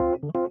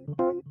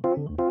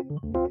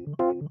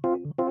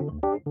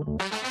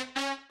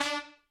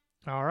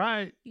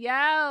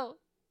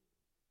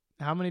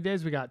How many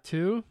days we got?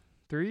 2,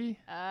 3,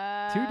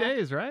 2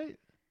 days, right?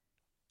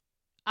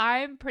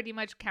 I'm pretty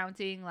much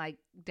counting like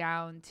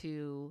down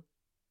to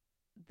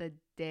the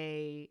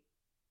day,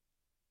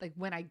 like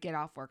when I get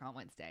off work on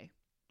Wednesday.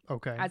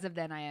 Okay. As of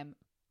then, I am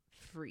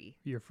free.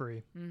 You're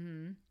free.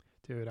 Mm-hmm.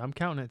 Dude, I'm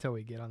counting it till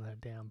we get on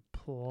that damn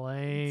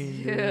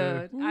plane.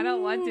 Dude, I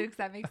don't want to because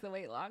that makes the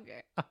wait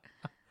longer. I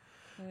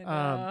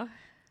know.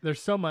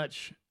 There's so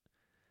much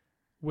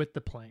with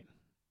the plane,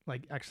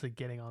 like actually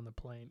getting on the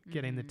plane,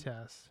 getting the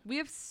test. We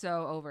have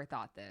so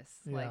overthought this.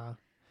 Yeah. Like, all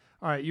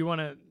right. You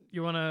wanna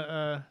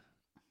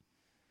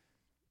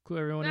clue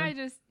everyone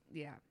in?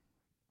 Yeah.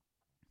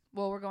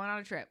 Well, we're going on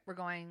a trip. We're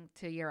going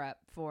to Europe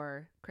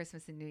for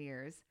Christmas and New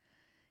Year's,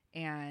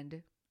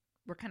 and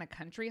we're kind of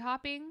country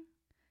hopping.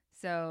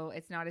 So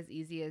it's not as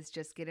easy as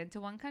just get into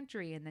one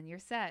country and then you're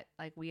set.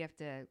 Like we've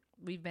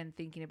been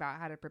thinking about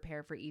how to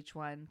prepare for each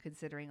one,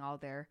 considering all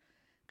their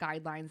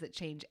guidelines that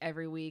change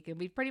every week. And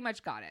we've pretty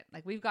much got it.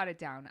 Like we've got it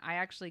down. I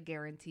actually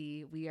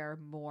guarantee we are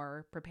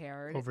more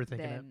prepared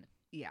than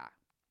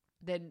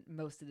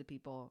most of the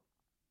people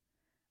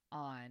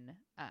on,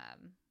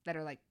 that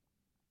are like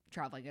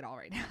traveling at all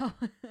right now.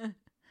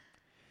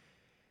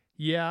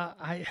 Yeah,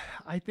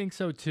 I think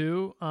so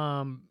too.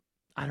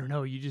 I don't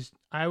know.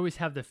 I always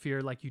have the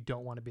fear, like, you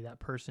don't want to be that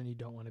person. You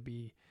don't want to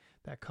be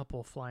that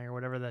couple flying or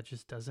whatever that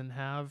just doesn't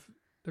have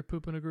their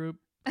poop in a group.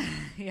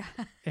 Yeah.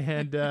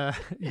 And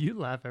you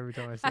laugh every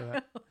time I say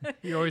that.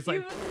 You're always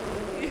like,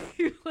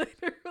 you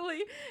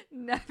literally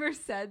never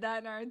said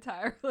that in our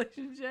entire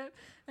relationship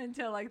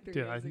until like 3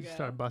 days ago. Dude, I just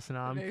started busting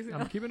out.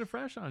 I'm keeping it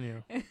fresh on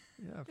you.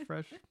 Yeah,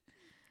 fresh,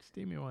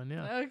 steamy one.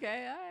 Yeah.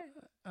 Okay.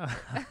 All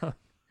right.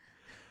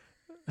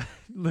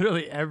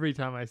 Literally every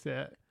time I say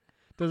it.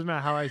 Doesn't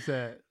matter how I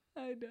say it.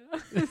 I know.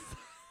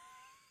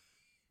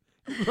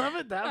 You love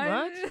it that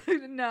much?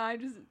 No,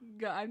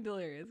 I'm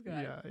delirious. Go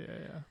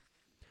ahead.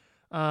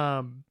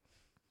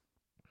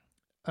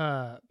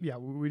 Yeah.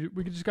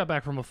 We just got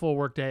back from a full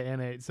work day and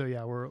ate, so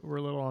yeah, we're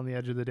a little on the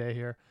edge of the day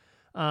here.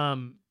 But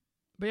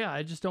yeah,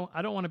 I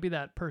don't want to be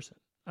that person.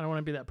 I don't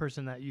want to be that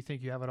person that you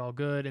think you have it all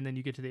good, and then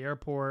you get to the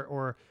airport,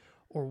 or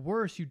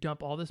worse, you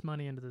dump all this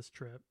money into this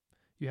trip.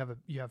 You have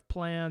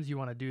plans. You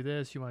want to do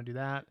this. You want to do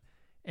that.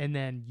 And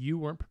then you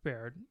weren't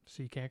prepared,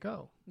 so you can't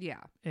go. Yeah.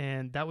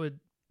 And that would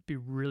be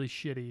really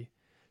shitty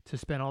to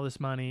spend all this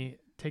money,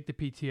 take the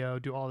PTO,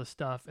 do all this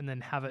stuff, and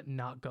then have it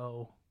not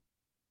go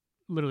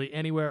literally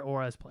anywhere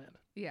or as planned.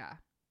 Yeah.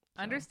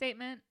 So.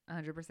 Understatement,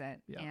 100%.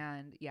 Yeah.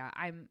 And yeah,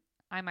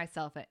 I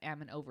myself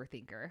am an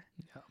overthinker.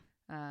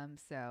 Yeah.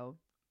 So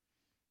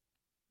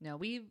no,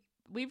 we've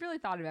really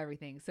thought of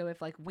everything. So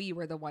if like we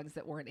were the ones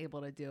that weren't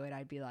able to do it,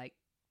 I'd be like,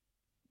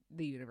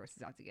 the universe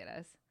is out to get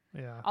us.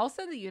 Yeah.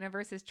 Also, the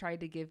universe has tried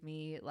to give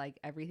me like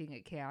everything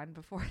it can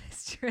before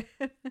this trip.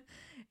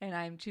 And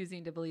I'm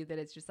choosing to believe that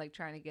it's just like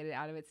trying to get it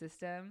out of its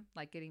system,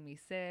 like getting me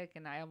sick.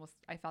 And I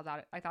thought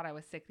I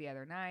was sick the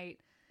other night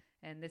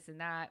and this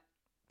and that.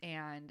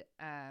 And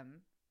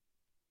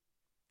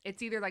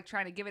it's either like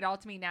trying to give it all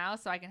to me now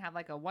so I can have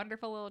like a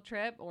wonderful little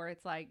trip, or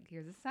it's like,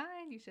 here's a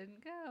sign you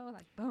shouldn't go.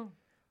 Like, boom,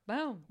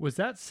 boom. Was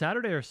that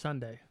Saturday or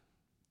Sunday?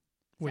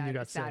 When you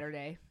got sick?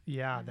 Saturday.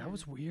 Yeah, that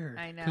was weird.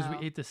 I know. Because we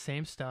ate the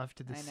same stuff,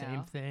 did the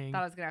same thing.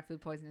 Thought I was going to have food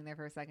poisoning there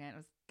for a second.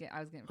 I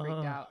was getting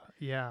freaked out.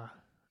 Yeah.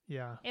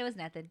 Yeah. It was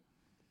nothing.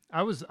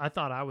 I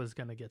thought I was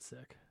going to get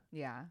sick.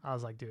 Yeah. I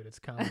was like, dude, it's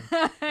coming.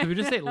 We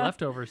just ate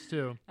leftovers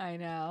too. I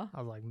know. I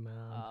was like, man.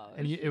 Oh,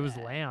 and it was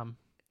lamb.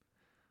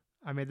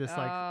 I made this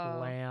like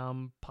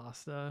lamb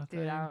pasta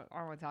thing. Dude, I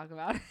don't want to talk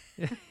about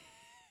it.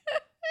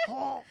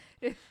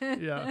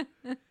 Yeah.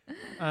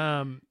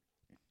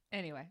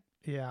 Anyway.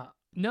 Yeah.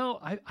 No,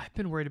 I've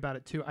been worried about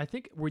it too. I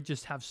think we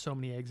just have so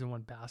many eggs in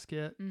one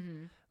basket.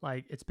 Mm-hmm.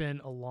 Like, it's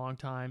been a long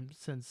time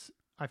since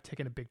I've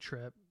taken a big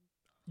trip.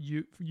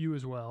 You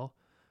as well.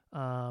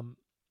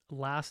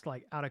 Last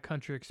like out of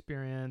country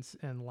experience,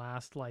 and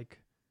last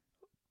like,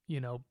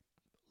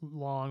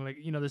 long, like,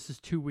 this is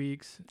 2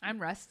 weeks. I'm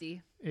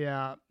rusty.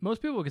 Yeah.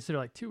 Most people would consider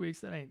like 2 weeks.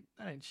 That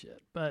ain't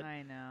shit. But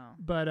I know.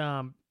 But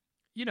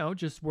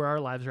just where our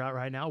lives are at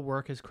right now,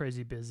 work is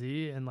crazy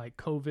busy, and like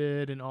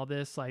COVID and all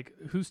this, like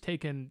who's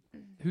taken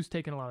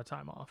a lot of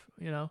time off,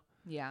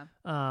 Yeah.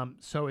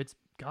 So it's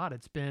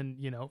been,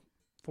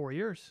 4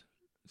 years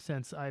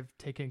since I've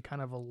taken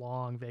kind of a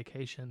long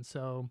vacation.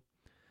 So,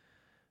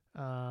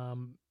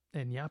 and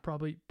yeah,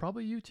 probably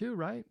you too,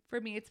 right? For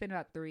me, it's been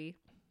about 3.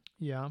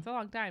 Yeah. It's a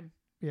long time.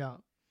 Yeah.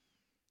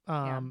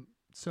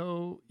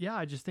 So yeah,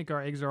 I just think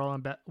our eggs are all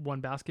in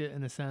one basket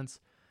in the sense,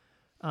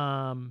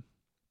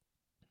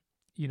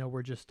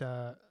 we're just,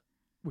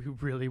 we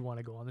really want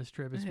to go on this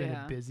trip. It's been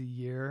a busy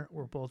year.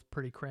 We're both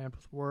pretty cramped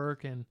with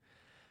work, and,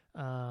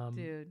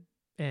 dude,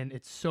 and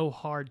it's so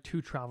hard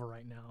to travel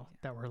right now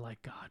that we're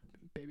like, God,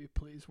 baby,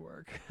 please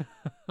work.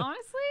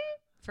 Honestly,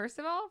 first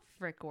of all,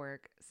 frick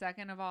work.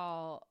 Second of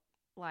all,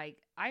 like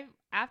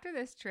after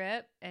this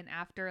trip and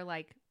after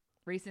like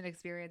recent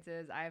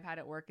experiences I've had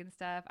at work and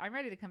stuff, I'm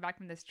ready to come back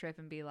from this trip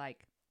and be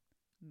like,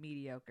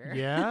 mediocre.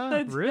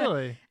 Yeah,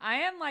 really? I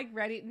am like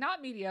ready,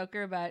 not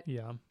mediocre, but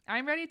Yeah,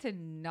 I'm ready to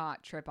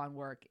not trip on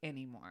work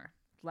anymore.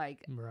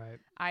 Like right.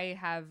 I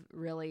have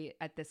really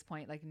at this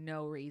point like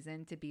no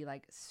reason to be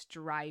like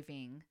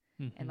striving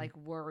and Mhm. like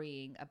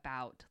worrying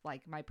about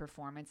like my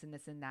performance and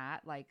this and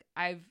that. Like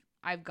I've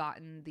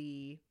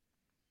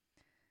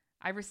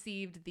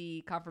received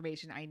the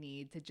confirmation I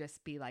need to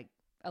just be like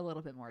a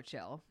little bit more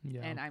chill.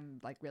 Yeah. And I'm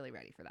like really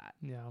ready for that.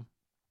 Yeah.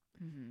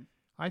 Mm-hmm.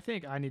 I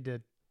think I need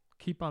to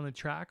keep on the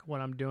track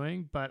what I'm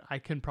doing, but I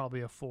can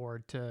probably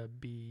afford to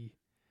be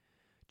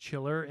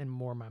chiller and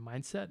more my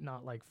mindset,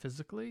 not like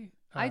physically.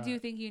 I do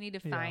think you need to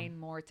yeah. find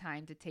more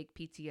time to take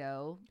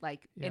PTO.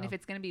 Like, and Yeah. if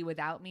it's going to be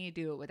without me,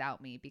 do it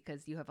without me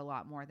because you have a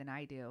lot more than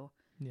I do.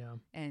 Yeah.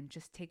 And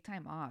just take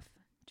time off.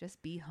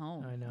 Just be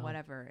home. I know.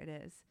 Whatever it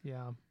is.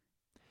 Yeah.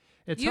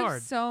 It's You hard.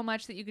 have so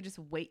much that you could just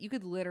wait. You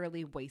could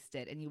literally waste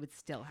it and you would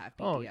still have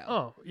PTO.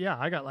 Oh, yeah.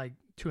 I got like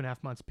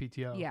 2.5 months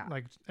PTO. Yeah.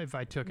 Like if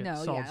I took it No,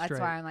 solid yeah. That's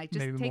straight, why I'm like,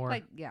 just maybe take more.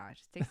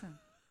 just take some.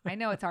 I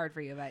know it's hard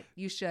for you, but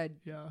you should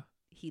Yeah.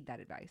 heed that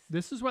advice.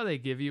 This is why they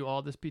give you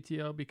all this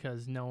PTO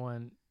because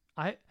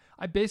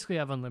I basically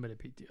have unlimited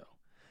PTO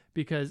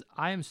because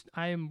I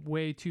am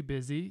way too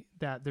busy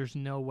that there's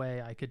no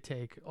way I could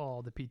take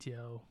all the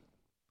PTO.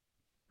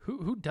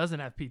 Who doesn't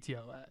have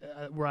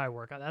PTO where I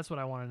work? That's what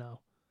I want to know.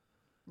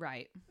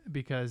 Right.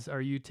 Because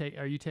are you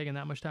taking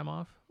that much time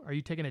off? Are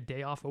you taking a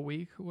day off a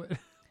week? What?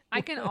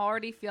 I can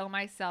already feel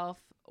myself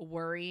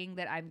worrying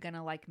that I'm going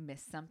to like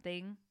miss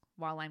something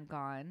while I'm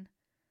gone.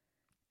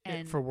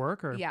 And For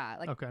work or yeah,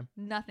 like okay.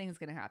 nothing's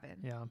going to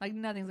happen. Yeah. Like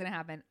nothing's going to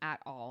happen at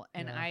all.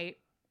 And Yeah.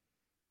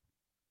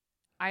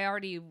 I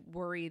already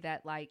worry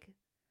that like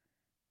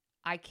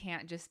I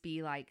can't just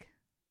be like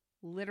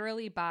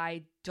literally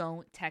by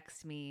don't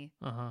text me,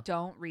 Uh-huh.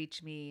 don't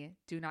reach me,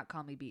 do not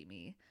call me, beat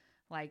me.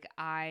 Like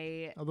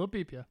Oh, they'll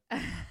beep you.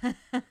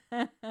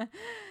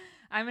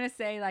 I'm going to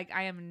say like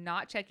I am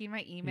not checking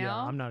my email. Yeah,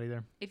 I'm not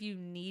either. If you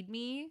need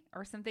me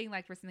or something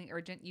like for something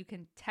urgent, you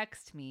can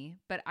text me.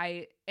 But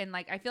I feel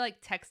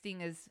like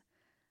texting is,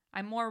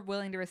 I'm more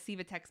willing to receive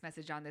a text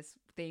message on this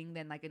thing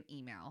than like an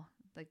email.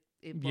 Like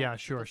it Yeah, both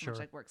sure, feels much sure.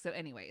 like work. So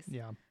anyways,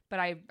 Yeah. but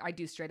I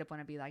do straight up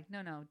want to be like,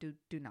 no,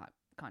 do not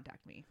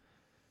contact me.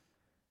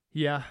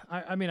 Yeah,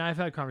 I mean, I've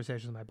had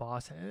conversations with my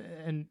boss,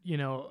 and you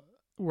know,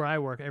 where I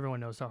work, everyone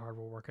knows how hard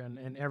we're working,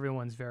 and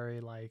everyone's very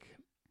like,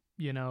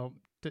 you know,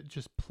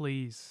 just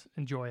please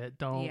enjoy it.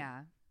 Don't,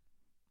 Yeah.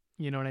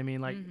 you know what I mean?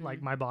 Like, Mhm.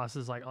 like my boss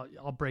is like,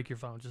 I'll break your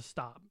phone, just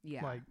stop.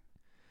 Yeah. Like,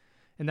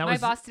 and that My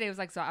was boss today was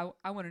like, so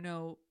I want to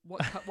know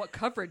what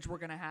coverage we're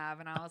gonna have,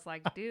 and I was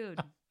like,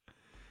 dude,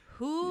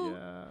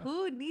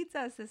 who needs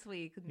us this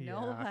week? Yeah,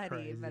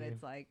 Nobody. But crazy.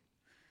 it's like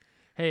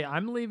Hey,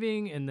 I'm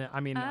leaving, and I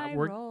mean, I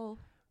roll.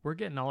 we're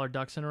getting all our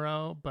ducks in a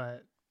row,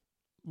 but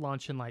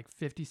launching like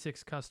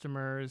 56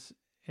 customers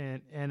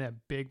and a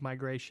big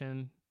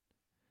migration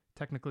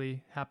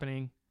technically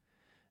happening.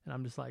 And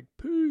I'm just like,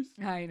 peace.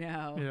 I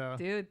know. Yeah.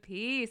 Dude,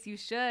 peace. You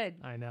should.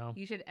 I know.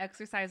 You should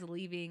exercise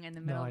leaving in the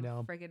No, middle I of know.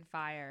 a friggin'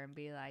 fire and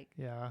be like,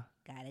 Yeah.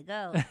 gotta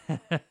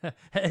go.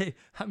 Hey,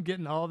 I'm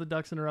getting all the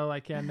ducks in a row I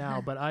can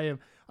now, but I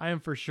am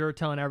for sure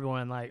telling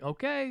everyone like,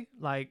 okay,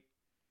 like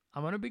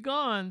I'm going to be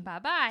gone. Bye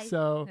bye.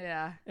 So,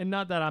 yeah. and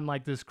not that I'm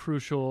like this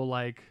crucial,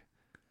 like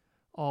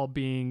all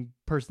being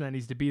person that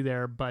needs to be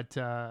there, but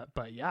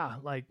yeah,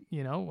 like,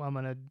 you know, I'm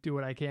going to do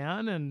what I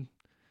can. And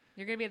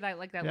You're gonna be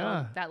like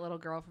Yeah. that little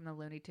girl from the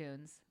Looney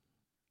Tunes.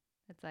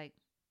 It's like,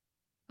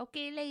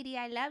 okay, lady,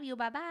 I love you.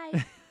 Bye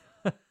bye.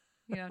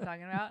 You know what I'm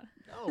talking about?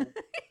 no.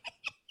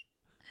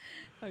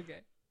 Okay.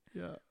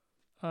 Yeah.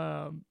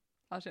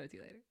 I'll show it to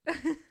you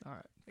later. All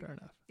right. Fair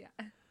enough.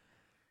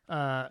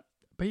 Yeah.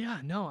 But yeah,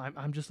 no,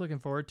 I'm just looking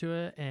forward to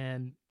it.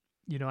 And,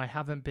 you know, I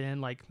haven't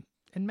been like,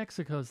 and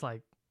Mexico's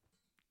like,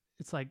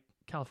 it's like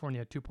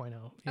California 2.0,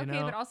 you Okay,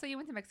 know? but also you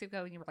went to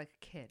Mexico when you were like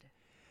a kid.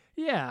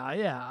 Yeah.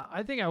 Yeah.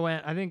 I think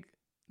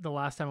the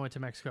last time I went to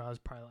Mexico, I was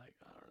probably like,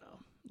 I don't know,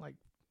 like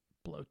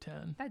below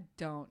 10. That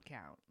don't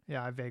count.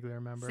 Yeah. I vaguely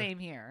remember. Same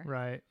here.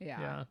 Right.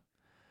 Yeah. Yeah.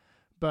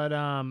 But,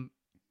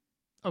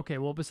 okay.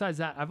 Well, besides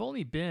that, I've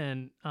only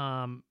been,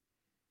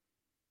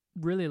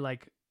 really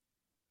like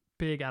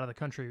big out of the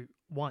country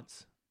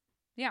once.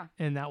 Yeah.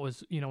 And that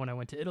was, you know, when I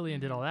went to Italy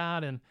and did all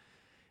that,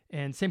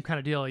 and same kind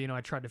of deal, you know, I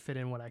tried to fit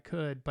in what I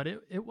could, but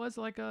it was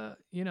like a,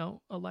 you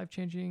know, a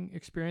life-changing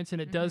experience. And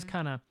it does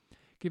kind of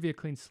give you a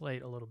clean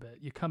slate a little bit.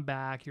 You come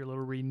back, you're a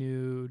little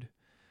renewed.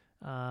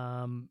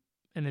 And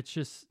it's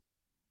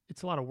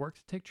a lot of work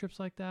to take trips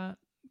like that,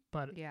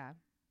 but Yeah.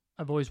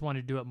 I've always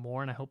wanted to do it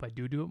more, and I hope I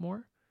do it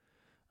more.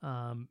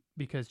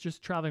 Because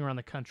just traveling around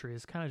the country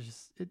is kind of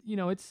just, you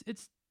know, it's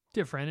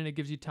different and it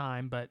gives you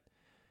time, but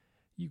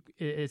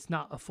it's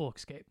not a full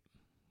escape,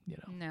 you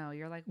know? No,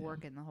 you're like Yeah.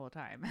 working the whole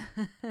time.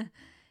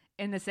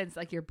 In the sense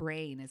like your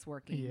brain is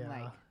working. Yeah.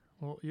 Like,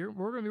 Well,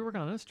 we're going to be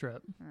working on this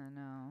trip I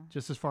know.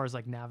 just as far as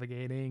like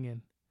navigating.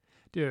 And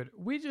dude,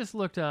 we just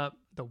looked up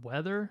the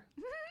weather.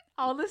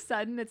 All of a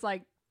sudden it's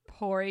like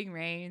pouring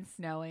rain,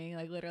 snowing,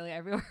 like literally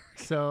everywhere.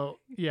 So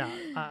yeah,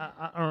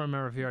 I don't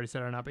remember if you already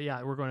said it or not, but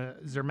yeah, we're going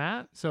to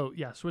Zermatt. So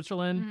yeah,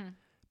 Switzerland,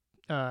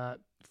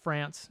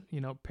 France,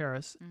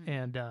 Paris,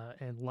 and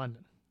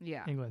London,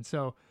 Yeah. England.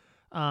 So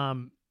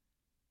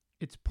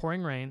it's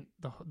pouring rain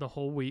the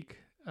whole week,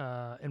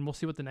 and we'll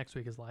see what the next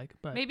week is like.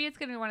 But Maybe it's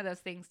gonna be one of those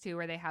things too,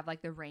 where they have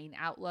like the rain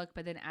outlook,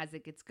 but then as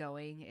it gets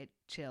going, it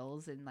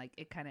chills and like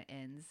it kind of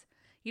ends.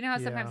 You know how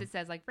sometimes Yeah. it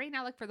says like rain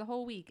outlook for the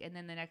whole week, and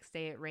then the next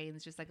day it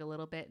rains just like a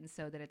little bit, and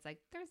so that it's like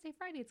Thursday,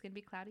 Friday, it's gonna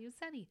be cloudy and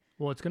sunny.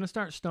 well, it's going to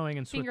start snowing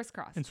in Fingers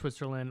crossed.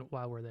 Switzerland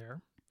while we're there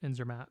in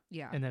Zermatt,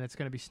 Yeah. and then it's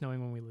going to be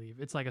snowing when we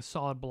leave. It's like a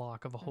solid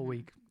block of a whole Mhm.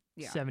 week,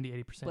 Yeah.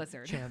 70-80%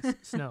 Blizzard. chance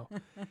snow.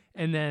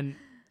 And then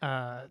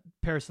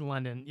Paris and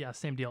London, yeah,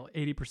 same deal,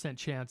 80%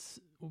 chance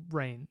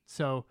rain.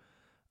 So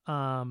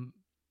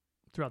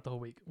throughout the whole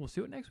week, we'll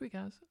see what next week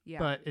has. Yeah.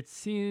 But it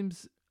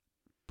seems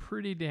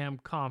pretty damn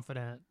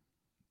confident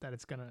that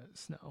it's gonna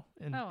snow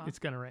and Oh, well. it's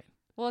gonna rain.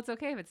 Well, it's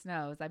okay if it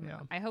snows. Yeah.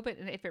 I hope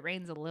if it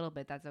rains a little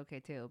bit, that's okay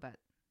too. But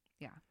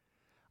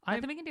I've-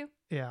 nothing we can do.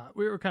 Yeah,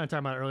 we were kind of talking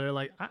about it earlier.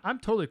 Like, I'm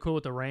totally cool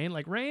with the rain.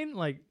 Like rain,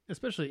 like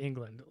especially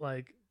England,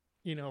 like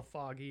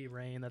foggy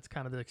rain. That's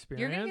kind of the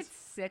experience. You're gonna get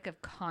sick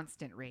of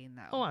constant rain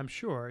though. Oh, I'm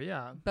sure.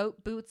 Yeah,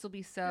 Boots will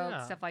be soaked,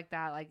 Yeah. stuff like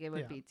that. Like it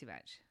would Yeah. be too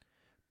much.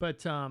 but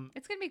It's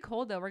gonna be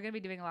cold though. We're gonna be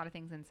doing a lot of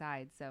things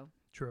inside. So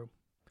true.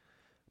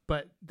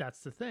 But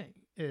that's the thing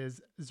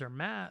is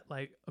Zermatt,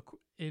 like,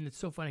 and it's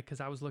so funny because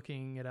I was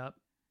looking it up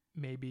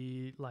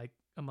maybe like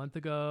a month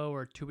ago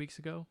or 2 weeks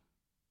ago.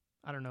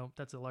 I don't know.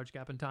 That's a large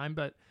gap in time,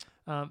 but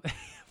I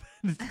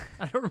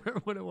don't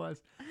remember what it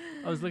was.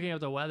 I was looking at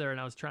the weather and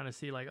I was trying to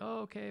see like,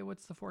 oh, okay,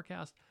 what's the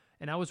forecast?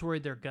 And I was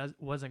worried there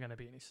wasn't going to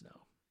be any snow.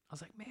 I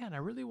was like, man, I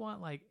really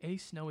want like a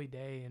snowy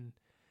day. And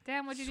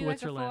damn, would you do like a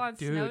Switzerland. full on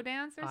Dude, snow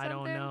dance or I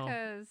don't something? know.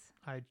 Because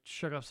I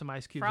shook up some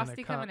ice cubes Frosty in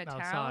a cup coming to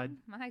outside. town.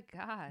 My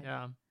God.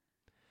 Yeah.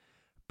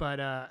 But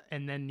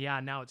and then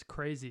now it's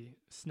crazy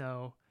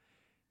snow.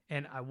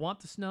 And I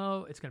want the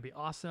snow. It's gonna be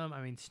awesome.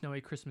 I mean,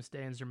 snowy Christmas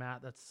Day in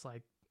Zermatt, that's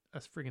like a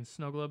freaking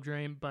snow globe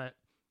dream. But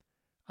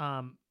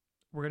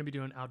we're gonna be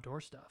doing outdoor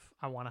stuff.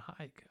 I wanna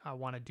hike. I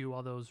wanna do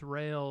all those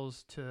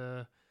rails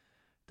to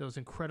those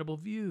incredible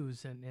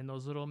views and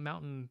those little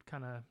mountain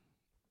kind of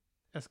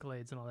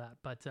escalades and all that.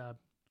 But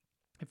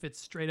if it's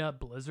straight up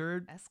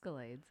blizzard,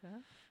 Escalades,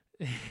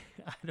 huh?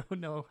 I don't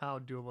know how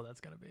doable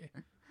that's gonna be.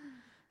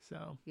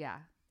 So Yeah.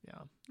 yeah.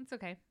 It's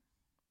okay.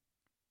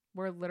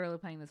 We're literally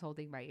playing this whole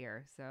thing by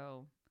ear,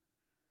 so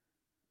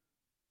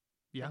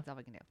Yeah. that's all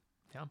we can do.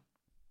 Yeah.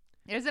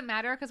 It doesn't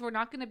matter because we're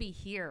not going to be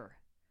here.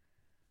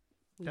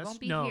 We won't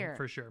be here.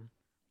 For sure.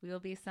 We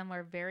will be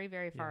somewhere very,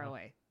 very far Yeah.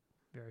 away.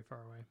 Very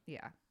far away.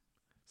 Yeah.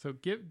 So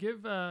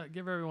give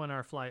everyone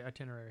our flight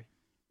itinerary.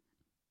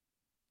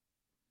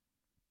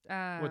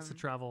 What's the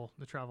travel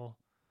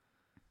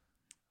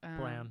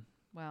plan?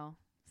 Well,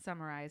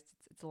 summarized,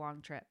 it's a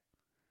long trip.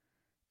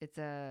 It's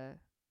a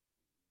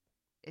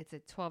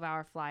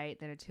 12-hour flight,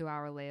 then a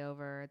 2-hour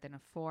layover, then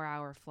a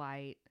 4-hour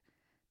flight,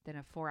 then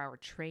a 4-hour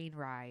train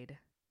ride,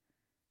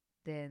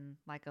 then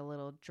like a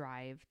little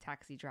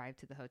taxi drive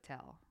to the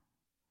hotel.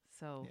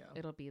 So Yeah.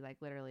 it'll be like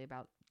literally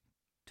about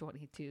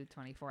 22,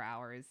 24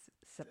 hours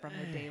from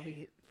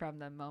from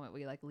the moment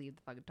we like leave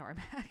the fucking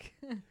tarmac.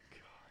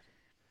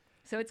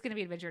 So it's going to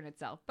be an adventure in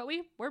itself. But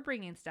we're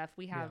bringing stuff.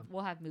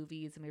 We'll have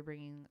movies, and we're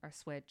bringing our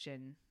Switch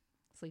and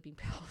sleeping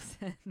pills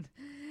and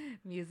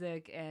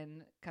music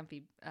and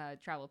comfy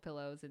travel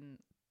pillows and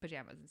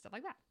pajamas and stuff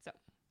like that. So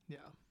Yeah.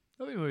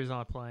 There'll be movies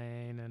on a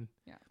plane, and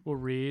Yeah. we'll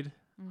read.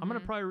 I'm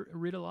gonna Mhm. probably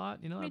read a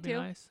lot. That'd be too.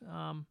 nice.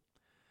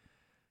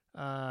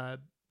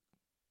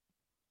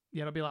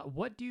 Yeah, it'll be a lot.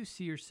 What do you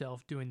see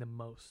yourself doing the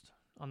most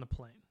on the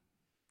plane?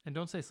 And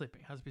don't say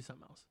sleeping. It has to be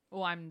something else.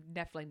 Well, I'm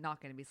definitely not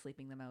going to be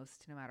sleeping the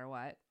most, no matter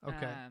what.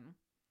 Okay.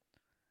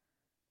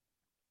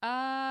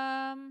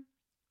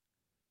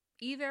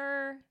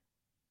 Either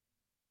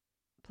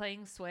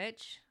playing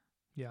Switch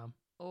Yeah.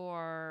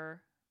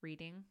 or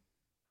reading.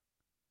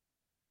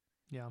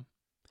 Yeah.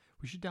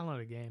 We should download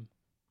a game,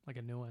 like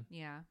a new one,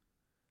 Yeah.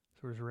 so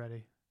we're just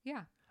ready.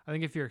 Yeah. I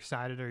think if you're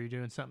excited or you're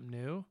doing something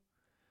new,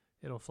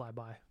 it'll fly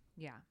by.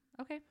 Yeah.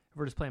 Okay. If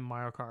we're just playing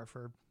Mario Kart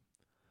for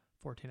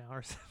 14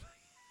 hours.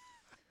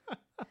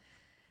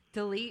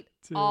 Delete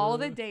all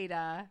the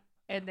data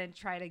and then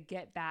try to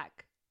get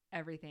back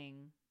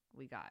everything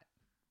we got.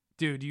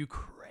 Dude, you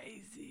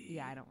crazy.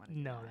 Yeah, I don't want to.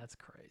 No, that's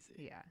crazy.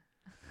 Yeah.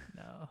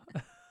 No.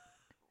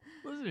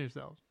 Listen to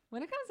yourself.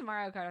 When it comes to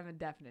Mario Kart, I'm the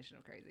definition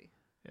of crazy.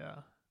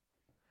 Yeah.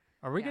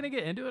 Are we Yeah. going to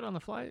get into it on the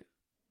flight?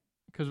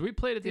 Because we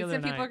played it the Dude, other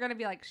some people night. are going to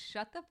be like,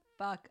 shut the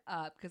fuck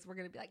up. Because we're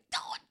going to be like,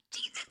 oh,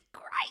 Jesus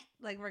Christ.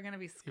 Like, we're going to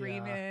be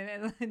screaming.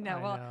 And no,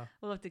 I know.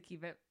 we'll have to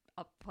keep it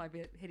up,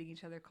 probably hitting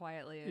each other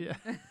quietly. And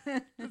Yeah.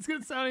 It's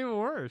going to sound even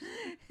worse.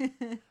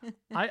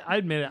 I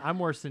admit it. I'm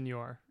worse than you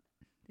are.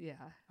 Yeah.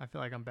 I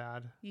feel like I'm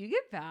bad. You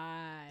get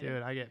bad.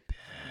 Dude, I get pissed.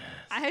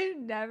 I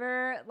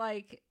never,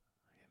 like,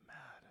 I get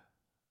mad.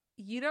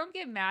 you don't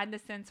get mad in the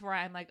sense where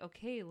I'm like,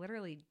 okay,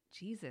 literally,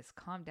 Jesus,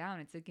 calm down.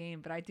 It's a game.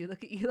 But I do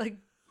look at you like,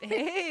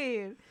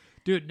 hey.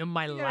 Dude, no,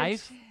 my You gotta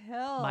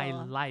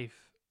life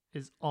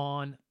chill. is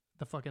on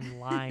the fucking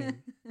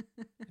line.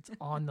 It's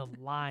on the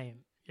line.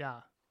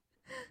 Yeah.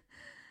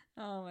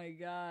 Oh my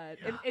god.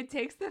 Yeah. It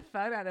takes the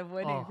fun out of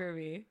winning Oh. for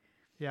me.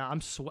 Yeah,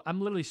 I'm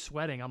literally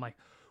sweating. I'm like,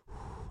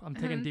 I'm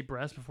taking deep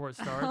breaths before it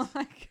starts. Oh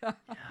my god.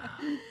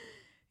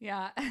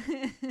 Yeah.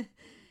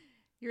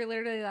 You're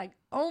literally like,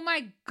 oh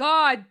my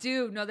god,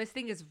 dude. No, this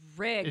thing is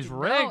rigged. It's No,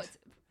 rigged. it's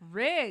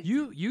rigged.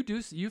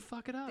 You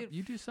fuck it up. Dude,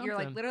 You do something. You're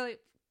like literally,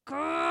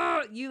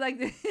 "Grr!" You like,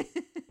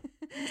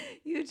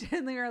 you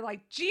generally are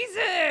like,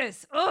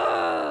 Jesus.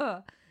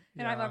 Ugh.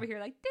 And I'm Yeah. over here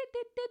like,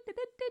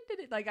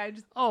 like I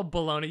just, Oh,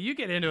 baloney. You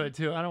get into it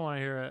too. I don't want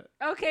to hear it.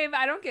 okay, but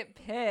I don't get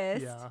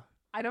pissed. Yeah.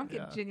 I don't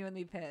get Yeah.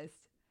 genuinely pissed.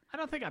 I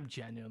don't think I'm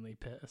genuinely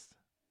pissed.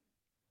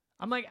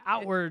 I'm like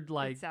outward,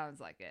 like, It sounds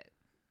like it.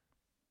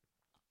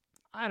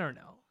 I don't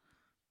know.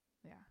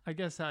 Yeah. I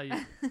guess how you,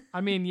 I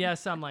mean,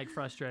 yes, I'm like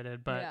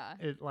frustrated, but Yeah.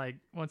 it like,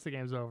 once the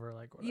game's over,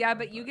 like, whatever. Yeah,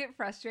 but you get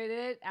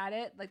frustrated at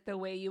it like the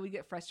way you would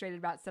get frustrated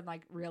about some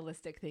like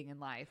realistic thing in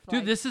life. Dude,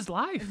 Like, this is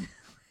life.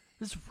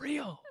 This is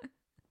real.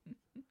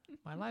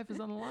 My life is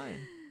on the line.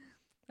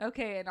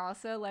 okay, and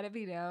also let it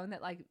be known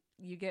that like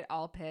you get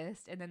all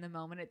pissed, and then the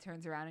moment it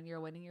turns around and you're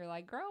winning, you're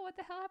like, "Girl, what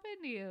the hell happened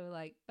to you?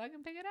 Like,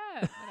 fucking pick it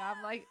up." And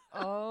I'm like,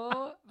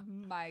 "Oh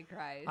my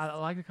Christ!" I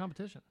like the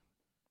competition.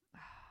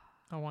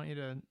 I want you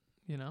to,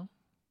 you know,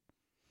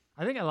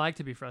 I think I like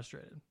to be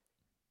frustrated.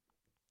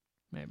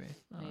 Maybe.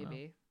 I don't know.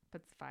 Maybe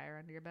puts fire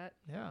under your butt.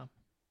 Yeah.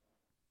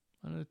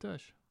 Under the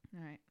tush.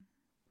 All right,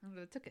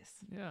 under the tuchus.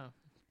 Yeah.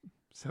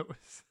 So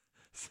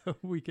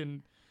we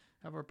can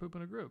have our poop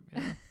in a group.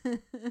 You know?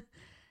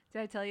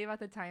 Did I tell you about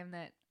the time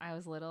that I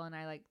was little and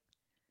I like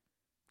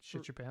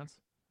Shit your pants.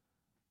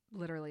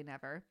 literally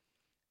never?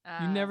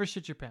 You never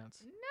shit your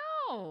pants.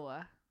 No.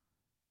 I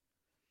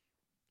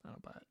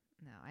don't buy it.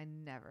 No, I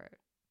never.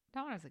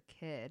 Not when I was a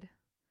kid.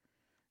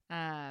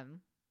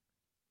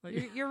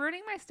 Like, You're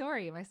ruining my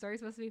story. My story's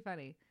supposed to be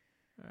funny.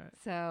 all right.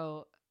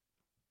 So,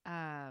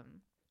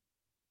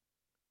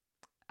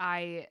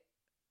 I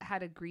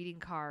had a greeting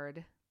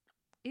card.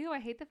 Ew, I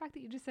hate the fact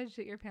that you just said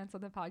shit your pants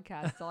on the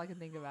podcast. That's all I can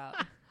think about.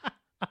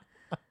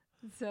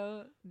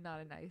 So, not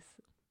a nice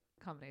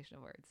combination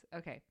of words.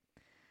 Okay.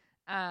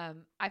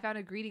 I found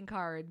a greeting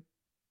card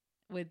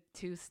with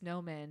 2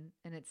 snowmen,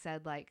 and it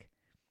said like,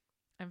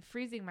 "I'm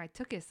freezing my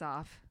tuchus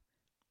off."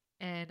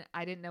 And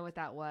I didn't know what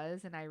that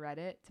was, and I read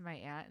it to my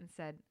aunt and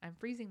said, "I'm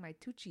freezing my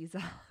Tucci's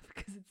off,"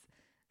 because it's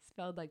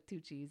spelled like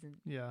Tucci's, and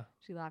Yeah.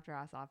 she laughed her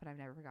ass off, and I've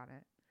never forgotten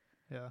it.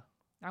 Yeah.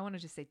 I want to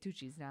just say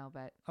Tucci's now,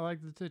 but I like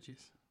the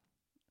titchies.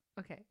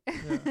 okay.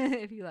 Yeah.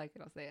 If you like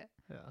it, I'll say it.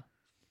 Yeah.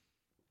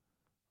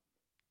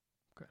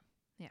 Okay.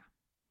 Yeah.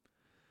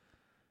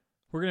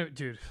 We're going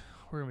to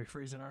be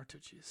freezing our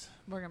toochies.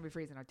 We're going to be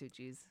freezing our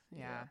Tucci's.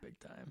 Yeah. Big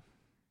time.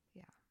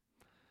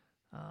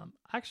 Yeah.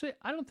 Actually,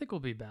 I don't think we'll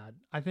be bad.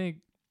 I think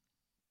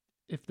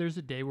if there's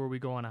a day where we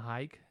go on a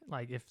hike,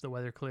 like if the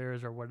weather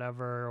clears or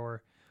whatever,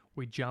 or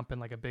we jump in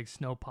like a big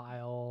snow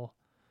pile,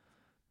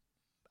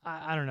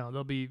 I don't know.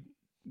 There'll be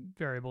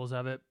variables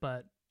of it,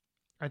 but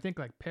I think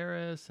like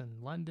Paris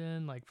and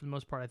London, like for the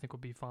most part, I think we'll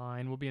be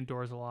fine. We'll be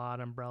indoors a lot,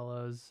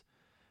 umbrellas,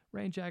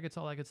 rain jackets,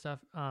 all that good stuff.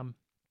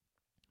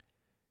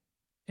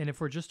 And if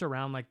we're just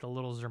around like the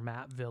little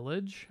Zermatt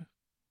village,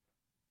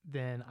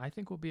 then I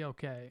think we'll be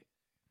okay.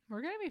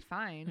 We're going to be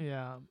fine.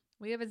 Yeah.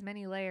 We have as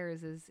many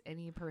layers as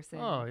any person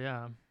Oh,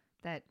 yeah.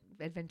 that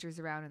adventures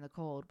around in the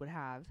cold would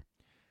have.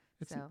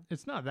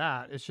 It's not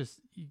that. It's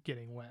just you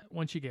getting wet.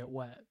 Once you get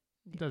wet,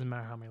 Yeah. it doesn't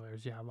matter how many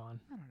layers you have on,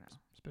 I don't know.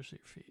 especially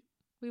your feet.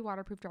 We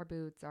waterproofed our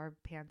boots. Our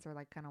pants are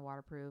like kind of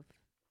waterproof.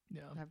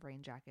 Yeah. We have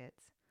rain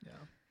jackets. Yeah.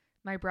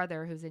 My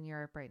brother, who's in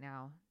Europe right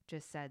now,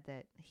 just said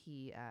that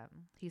he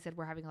said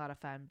we're having a lot of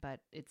fun,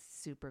 but it's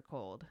super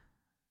cold.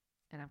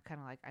 And I'm kind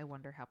of like, I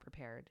wonder how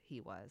prepared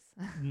he was.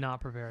 Not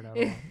prepared at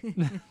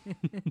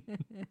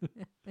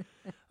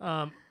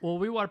all. Well,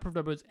 we waterproofed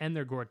our boots and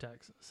they're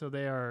Gore-Tex. So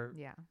they are,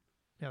 Yeah.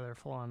 they're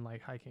full on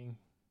like hiking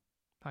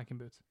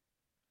boots.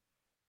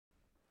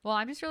 Well,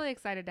 I'm just really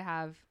excited to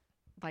have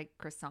like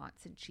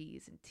croissants and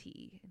cheese and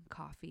tea and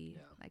coffee,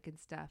 Yeah. like and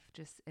stuff,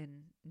 just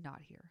and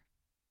not here.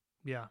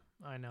 Yeah,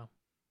 I know.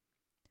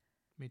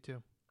 Me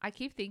too. I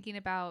keep thinking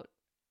about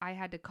I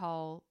had to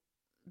call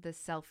the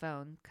cell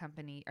phone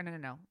company, or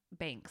no,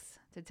 banks,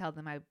 to tell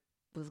them I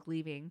was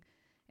leaving.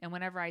 And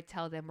whenever I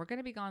tell them we're going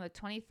to be gone the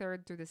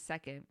 23rd through the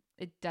 2nd,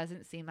 it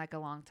doesn't seem like a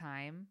long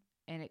time,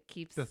 and it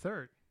keeps The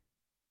 3rd.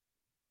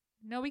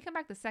 No, we come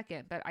back the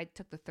 2nd, but I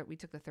took the third. We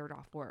took the 3rd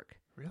off work.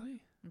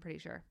 Really? I'm pretty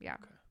sure. Yeah.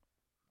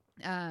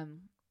 Okay.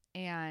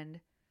 And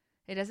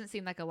it doesn't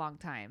seem like a long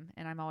time,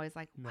 and I'm always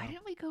like, why No.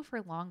 didn't we go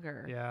for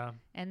longer? Yeah.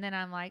 And then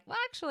I'm like, well,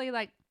 actually,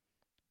 like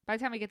by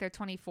the time we get there,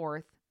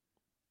 24th,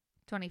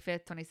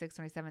 25th, 26th,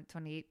 27th,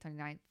 28th,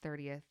 29th,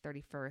 30th,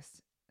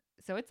 31st.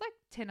 So it's like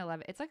 10,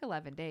 11. It's like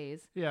 11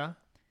 days. Yeah.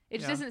 It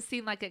just Yeah. doesn't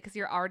seem like it because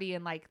you're already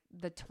in like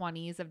the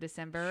 20s of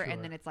December,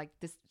 and then Sure. it's like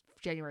this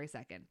January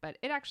 2nd. But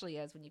it actually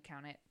is when you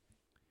count it.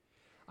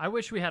 I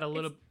wish we had a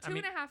little. It's two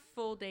and a half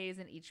full days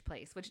in each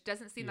place, which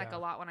doesn't seem like a Yeah.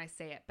 lot when I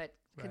say it, but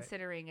Right.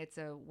 considering it's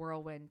a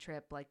whirlwind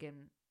trip, we're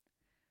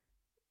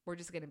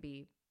just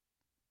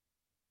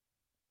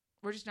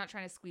not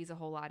trying to squeeze a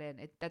whole lot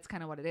in. That's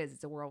kind of what it is.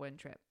 It's a whirlwind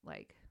trip.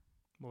 Like,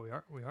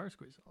 Well, we are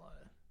squeezing a lot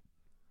in.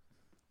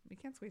 we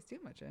can't squeeze too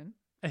much in.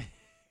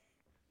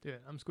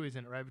 Dude, I'm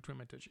squeezing it right between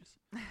my tushies.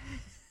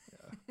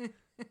 Yeah.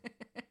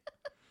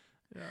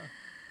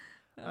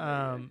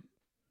 Yeah.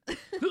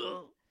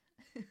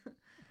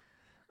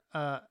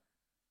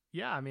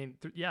 Yeah. I mean,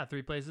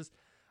 3 places.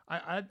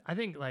 I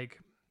think like,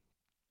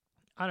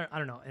 I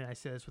don't know. And I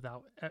say this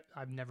without.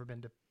 I've never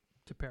been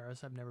to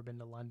Paris. I've never been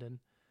to London,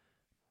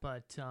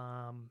 but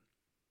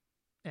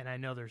and I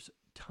know there's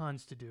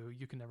tons to do.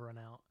 You can never run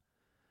out.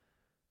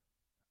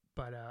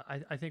 But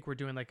I think we're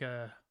doing like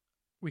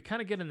we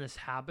kind of get in this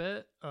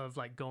habit of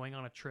like going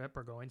on a trip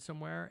or going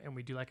somewhere, and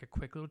we do like a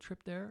quick little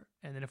trip there,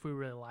 and then if we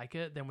really like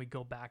it, then we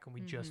go back and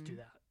we just do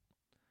that.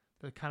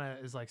 That kind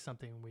of is like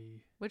something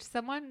we Which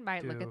someone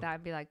might look do. at that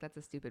and be like, "That's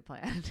a stupid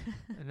plan."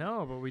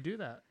 no, but we do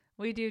that.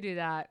 We do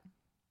that.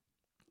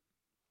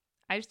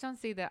 I just don't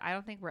see that. I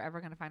don't think we're ever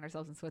going to find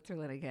ourselves in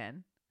Switzerland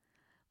again.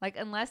 Like,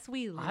 unless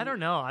we, I don't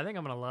know. I think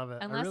I'm gonna love it.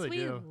 unless I really we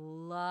do.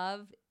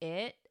 love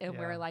it, and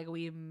we're Yeah. like,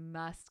 we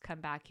must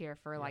come back here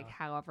for like Yeah.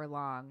 however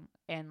long,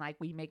 and like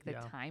we make the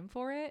Yeah. time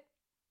for it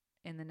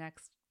in the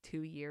next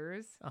 2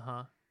 years.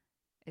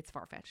 It's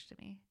far fetched to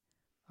me.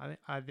 I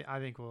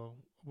think we'll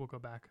go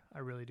back. I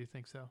really do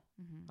think so.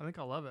 Mm-hmm. I think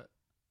I'll love it.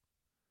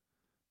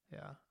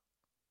 Yeah.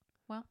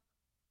 Well.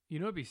 You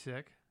know, it'd be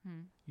sick.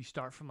 Hmm. You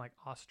start from like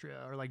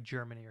Austria or like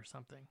Germany or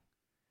something,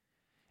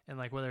 and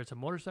like whether it's a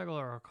motorcycle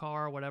or a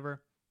car or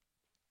whatever,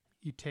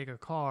 you take a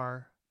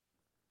car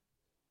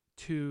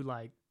to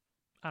like,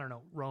 I don't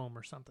know, Rome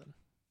or something,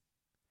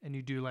 and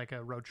you do like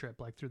a road trip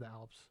like through the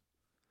Alps.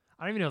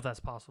 I don't even know if that's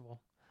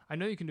possible. I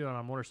know you can do it on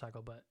a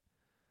motorcycle, but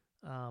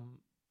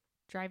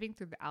Driving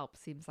through the Alps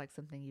seems like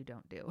something you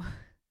don't do.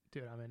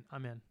 dude,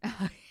 I'm in.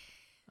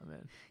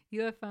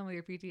 You have fun with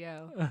your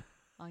PTO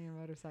on your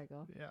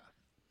motorcycle. Yeah.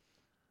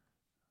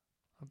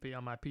 I'll be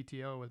on my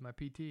PTO with my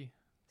PT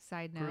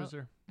Side note.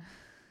 cruiser.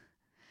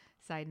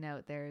 Side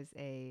note, there's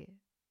a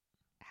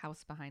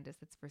house behind us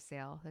that's for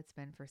sale. That's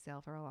been for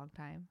sale for a long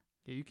time.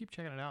 Yeah, you keep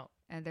checking it out.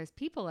 And there's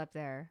people up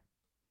there.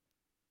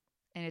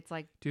 And it's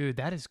like, Dude,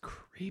 that is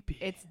creepy.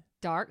 it's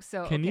dark.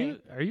 So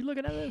Are you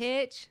looking at this?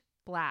 pitch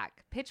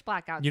black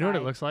outside. You know what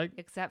it looks like?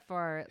 Except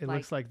for It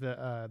looks like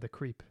the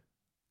creep.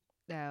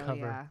 cover.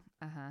 Yeah.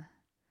 Uh-huh.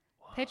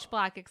 Pitch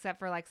black except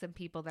for like some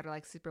people that are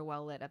like super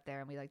well lit up there,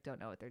 and we like don't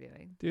know what they're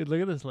doing. Dude,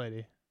 look at this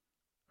lady.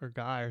 Or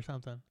guy or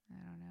something. I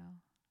don't know.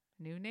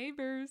 New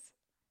neighbors.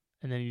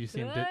 And then you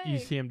see him Hey. you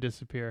see him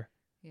disappear.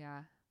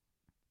 Yeah.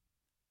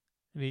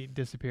 And he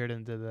disappeared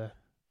into the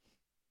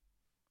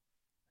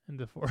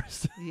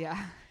forest.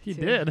 Yeah. He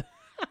Too. did.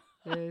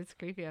 It's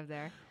creepy up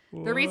there.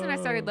 The reason I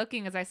started Whoa.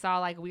 looking is I saw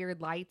like weird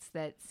lights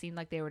that seemed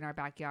like they were in our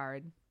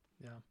backyard,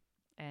 Yeah.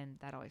 and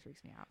that always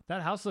freaks me out.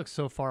 That house looks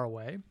so far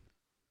away,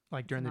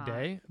 like during the not.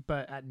 day,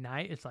 but at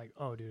night it's like,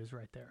 oh, dude, it's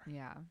right there.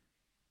 Yeah.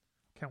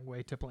 Can't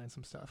wait to plan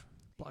some stuff.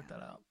 Block Yeah.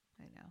 that out.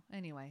 I know.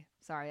 Anyway,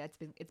 sorry, it's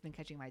been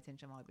catching my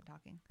attention while I've been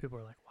talking. People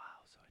are like, wow,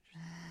 so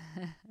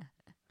interesting.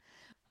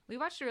 We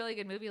watched a really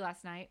good movie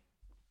last night,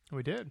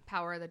 We did.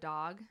 Power of the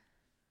Dog.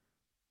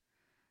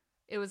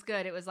 It was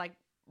good. It was like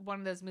one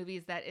of those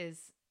movies that is,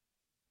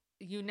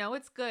 you know,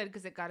 it's good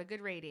because it got a good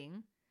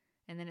rating,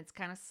 and then it's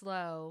kind of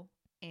slow,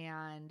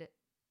 and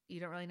you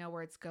don't really know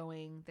where it's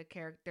going.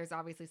 There's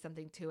obviously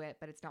something to it,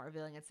 but it's not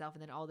revealing itself,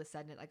 and then all of a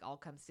sudden it like all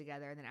comes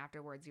together, and then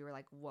afterwards you were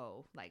like,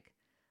 whoa, like,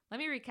 let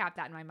me recap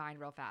that in my mind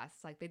real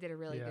fast. Like, they did a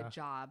really Yeah. good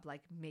job,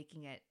 like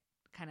making it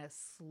kind of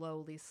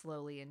slowly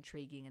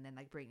intriguing, and then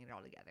like bringing it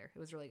all together. It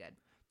was really good.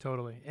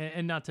 Totally.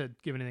 And not to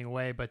give anything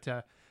away, but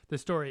the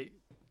story,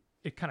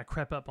 it kind of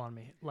crept up on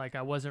me. Like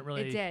I wasn't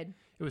really. It did.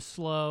 It was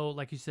slow,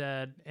 like you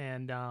said,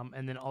 and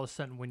then all of a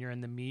sudden when you're in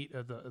the meat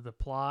of the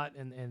plot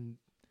and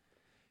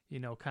you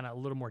know, kind of a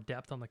little more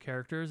depth on the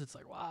characters, it's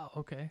like, wow,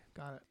 okay,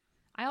 got it.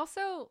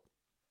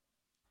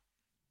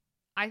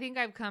 I think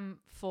I've come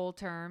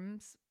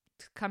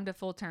to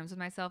full terms with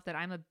myself that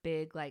I'm a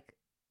big like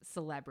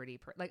celebrity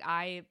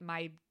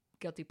my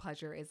guilty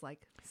pleasure is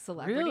like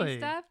celebrity Really?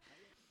 stuff.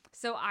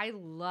 So I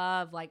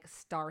love like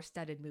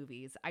star-studded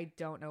movies. I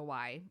don't know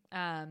why.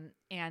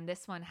 And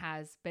this one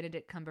has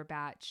Benedict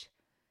Cumberbatch.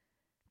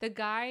 The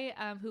guy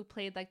who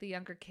played like the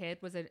younger kid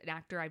was an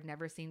actor I've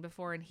never seen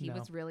before, and he No.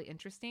 was really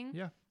interesting.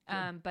 Yeah.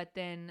 But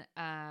then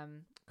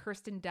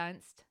Kirsten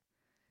Dunst,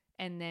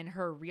 and then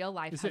her real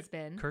life Is it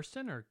husband.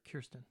 Kirsten or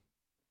Kirsten?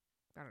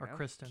 I don't or know.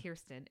 Kristen?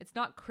 Kirsten. It's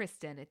not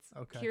Kristen. It's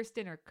Okay.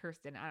 Kirsten or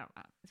Kirsten. I don't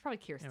know. It's probably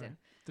Kirsten. Anyway,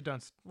 the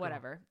Dunst. girl.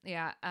 Whatever.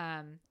 Yeah.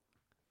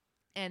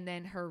 And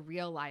then her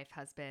real life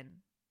husband.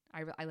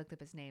 I looked up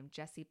his name,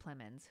 Jesse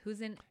Plemons,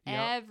 who's in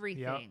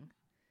everything.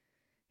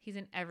 He's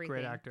in everything.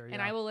 Great actor, And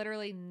yeah. I will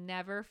literally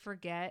never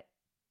forget.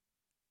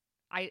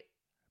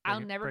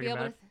 I'll never be Breaking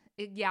able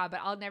Bad? to. But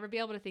I'll never be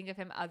able to think of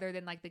him other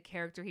than like the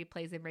character he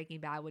plays in Breaking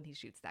Bad when he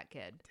shoots that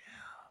kid.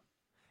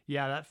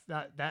 Yeah,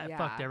 that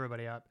fucked Yeah.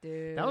 everybody up.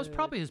 Dude. That was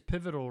probably his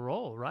pivotal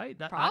role, right?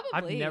 I've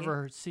Probably.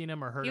 never seen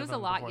him or heard He of was him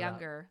a lot before that.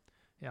 younger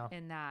Yeah.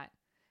 in that.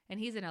 And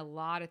he's in a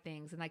lot of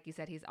things. And like you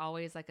said, he's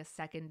always like a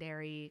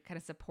secondary kind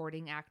of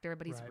supporting actor,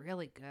 but he's Right.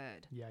 really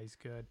good. Yeah, he's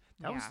good.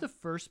 That was Yeah. the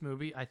first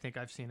movie I think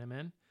I've seen him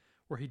in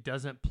where he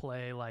doesn't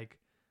play like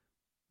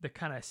the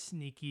kind of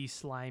sneaky,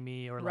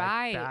 slimy, or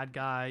Right. like bad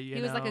guy.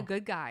 He was like a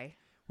good guy.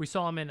 We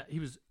saw him in. He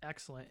was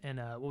excellent in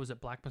what was it?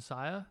 Black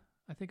Messiah,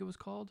 I think it was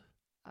called.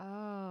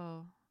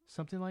 Oh.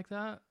 Something like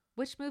that.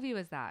 Which movie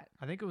was that?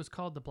 I think it was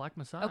called The Black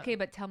Messiah. Okay,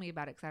 but tell me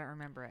about it because I don't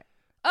remember it.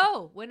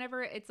 Oh,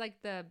 whenever it's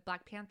like the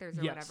Black Panthers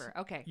or Yes. whatever.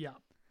 Okay. Yeah,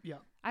 yeah.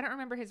 I don't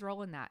remember his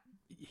role in that.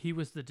 He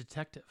was the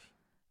detective.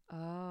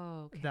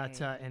 Oh, okay.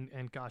 That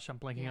and gosh, I'm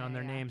blanking Yeah, on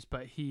their yeah. names,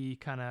 but he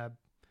kind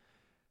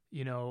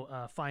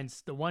of,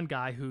 finds the one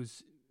guy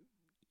who's,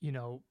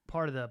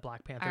 part of the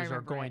Black Panthers are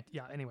remember going. it.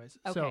 Yeah. Anyways,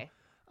 Okay.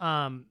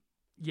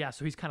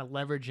 so he's kind of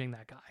leveraging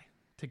that guy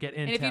to get intel.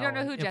 And if you don't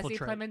know who and Jesse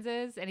infiltrate. Plemons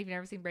is, and if you've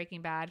never seen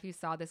Breaking Bad, if you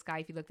saw this guy,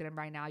 if you looked at him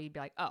right now, you'd be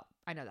like, oh,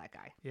 I know that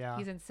guy. Yeah.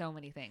 He's in so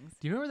many things.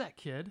 Do you remember that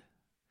kid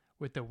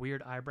with the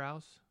weird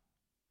eyebrows?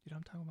 You know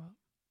what I'm talking about?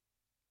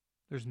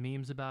 There's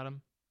memes about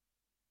him.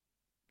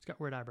 He's got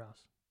weird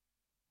eyebrows.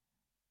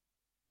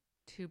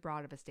 Too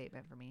broad of a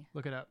statement for me.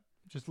 Look it up.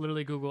 Just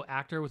literally Google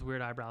actor with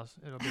weird eyebrows.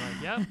 It'll be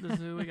like, yep, this is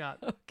who we got.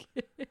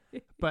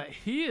 Okay. But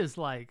he is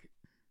like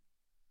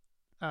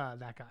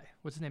that guy.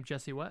 What's his name?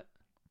 Jesse what?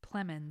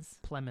 Plemons.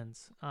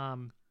 Plemons.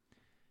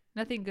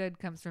 Nothing good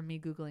comes from me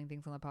Googling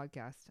things on the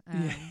podcast.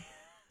 Yeah.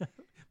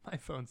 My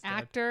phone's dead.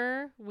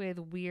 Actor with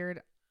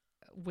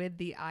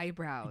the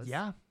eyebrows.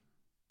 Yeah.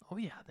 Oh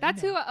yeah.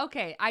 That's who.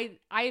 Okay,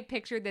 I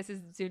pictured this as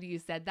soon as you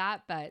said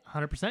that, but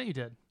 100% you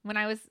did. when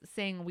I was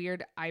saying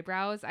weird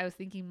eyebrows, I was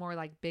thinking more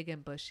like big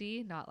and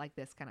bushy, not like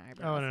this kind of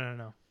eyebrows. Oh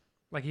no.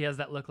 Like he has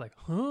that look like,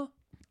 huh?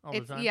 All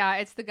It's the time. yeah,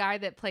 it's the guy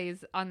that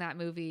plays on that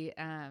movie,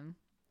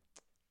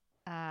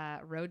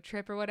 Road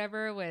Trip or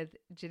whatever, with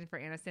Jennifer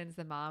Aniston's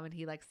the mom, and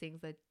he like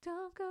sings the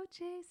 "Don't Go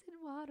Chasing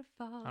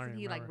Waterfalls," don't and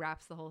he even like remember.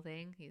 raps the whole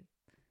thing. He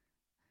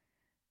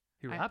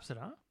raps it,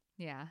 huh?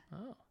 Yeah,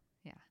 Oh.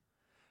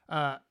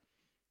 Yeah.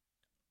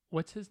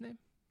 What's his name?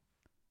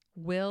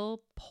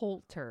 Will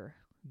Poulter.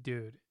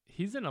 Dude,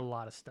 he's in a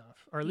lot of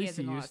stuff, or at He least is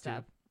he in a lot of used to.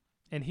 stuff.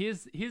 And he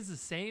is the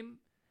same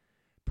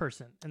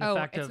person. And the Oh,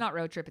 fact it's of, not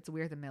Road Trip. It's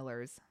We're the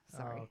Millers.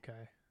 Sorry. Oh,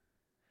 okay.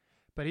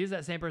 But he's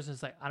that same person.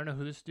 It's like, I don't know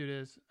who this dude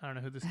is. I don't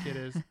know who this kid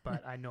is,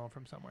 but I know him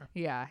from somewhere.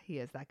 Yeah, he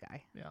is that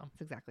guy. Yeah.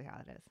 That's exactly how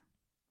it is.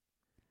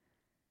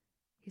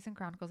 He's in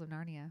Chronicles of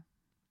Narnia.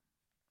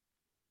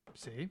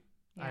 See?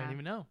 I Yeah. didn't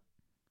even know.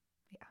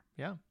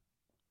 Yeah.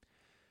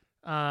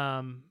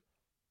 Yeah.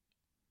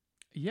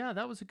 Yeah,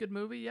 that was a good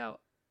movie. Yeah.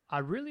 I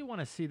really want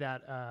to see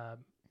that.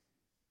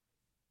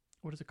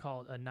 What is it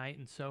called? A Night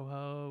in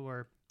Soho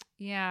or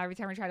Yeah, every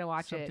time we try to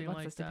watch it, Something wants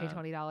like us to pay that.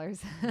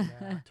 $20.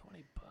 yeah,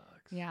 $20.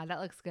 Yeah, that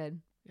looks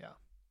good. Yeah.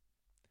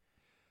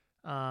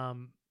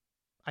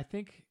 I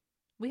think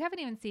We haven't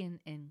even seen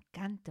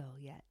Encanto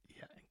yet.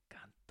 yeah,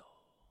 Encanto.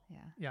 Yeah.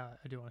 Yeah,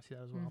 I do want to see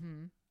that as well.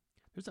 Mm-hmm.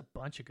 There's a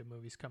bunch of good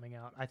movies coming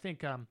out. I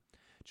think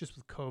just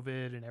with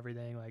COVID and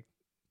everything, like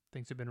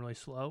things have been really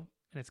slow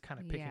and it's kind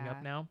of picking up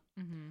Yeah. now.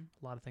 Mm-hmm.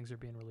 A lot of things are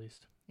being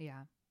released.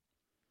 Yeah.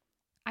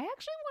 I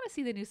actually want to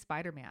see the new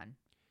Spider-Man.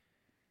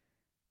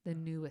 The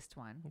newest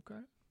one.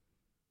 Okay.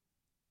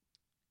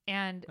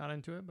 And Not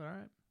into it, but all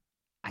right.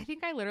 I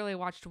think I literally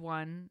watched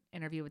one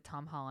interview with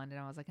Tom Holland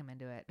and I was like, I'm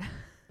into it.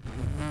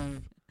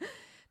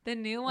 The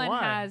new one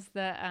Why? has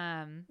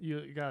the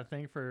You got a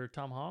thing for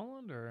Tom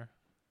Holland or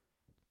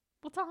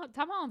well,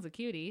 Tom Holland's a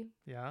cutie.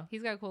 yeah?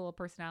 He's got a cool little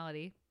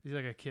personality. He's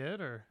like a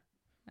kid or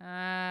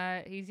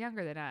He's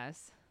younger than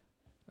us.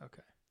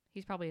 okay.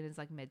 He's probably in his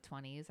like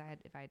mid-20s.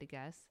 If I had to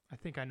guess. I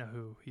think I know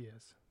who he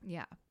is.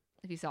 Yeah,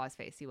 if you saw his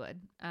face, you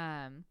would.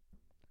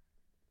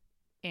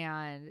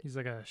 And He's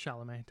like a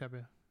Chalamet type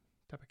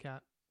of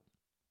cat.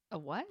 a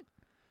what?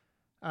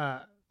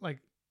 Like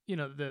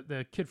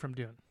the kid from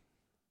Dune.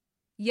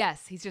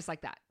 Yes, he's just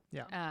like that.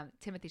 Yeah.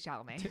 Timothy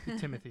Chalamet.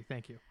 Timothy,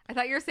 thank you. I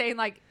thought you were saying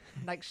like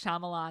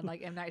Shyamalan,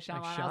 like M. Night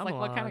Shyamalan. I was like,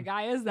 what kind Shyamalan. of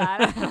guy is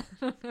that?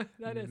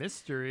 That is.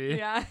 Mystery.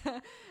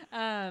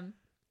 Yeah.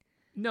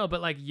 No,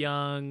 but like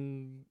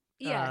young.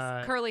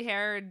 Yes, curly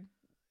haired,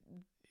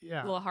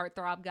 Yeah. little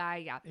heartthrob guy.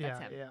 Yeah, that's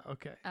yeah. him. Yeah.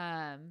 Okay.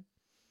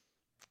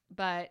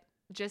 But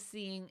just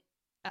seeing,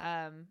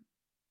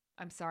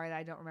 I'm sorry that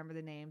I don't remember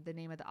the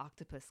name of the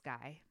octopus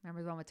guy.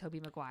 Remember the one with Tobey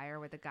Maguire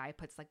where the guy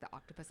puts like the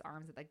octopus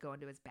arms that like go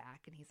into his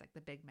back and he's like the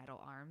big metal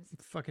arms?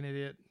 Fucking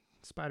idiot.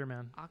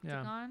 Spider-Man.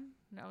 Octagon?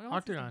 No, what's his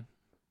Octagon. name?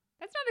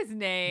 That's not his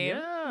name.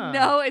 Yeah.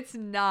 No, it's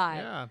not.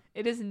 Yeah.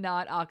 It is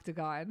not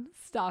Octagon.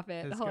 Stop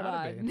it. It's Hold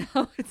gotta on. be.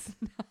 No, it's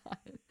not.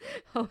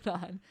 Hold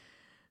on.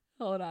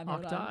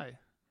 Octi.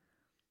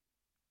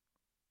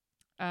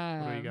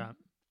 What do you got?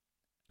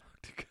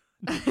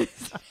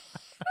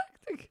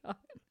 Octagon.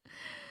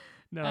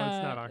 No,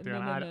 it's not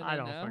Octagon. no, I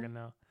don't no. fucking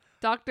know.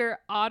 Dr.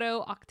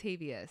 Otto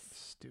Octavius.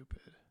 Stupid.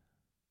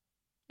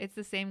 It's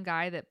the same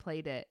guy that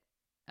played it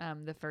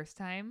the first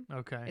time.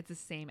 Okay. It's the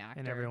same actor.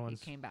 and everyone's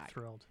he came back.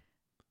 thrilled.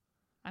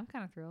 I'm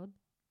kind of thrilled.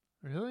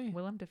 Really?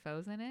 Willem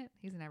Dafoe's in it.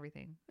 He's in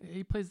everything.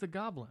 He plays the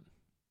Goblin.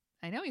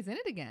 I know he's in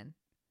it again.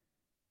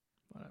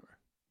 Whatever.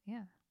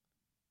 Yeah.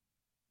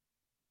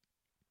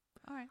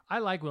 All right. I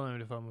like Willem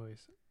Dafoe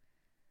movies,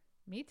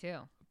 Me too.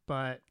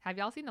 but Have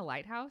y'all seen The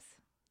Lighthouse?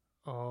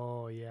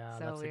 oh yeah,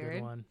 So that's a weird.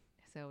 good one.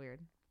 So weird.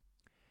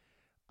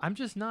 I'm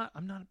not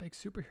a big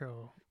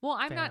superhero. Well,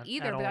 I'm fan not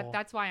either, at but all.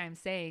 that's why I'm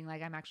saying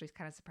like I'm actually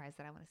kind of surprised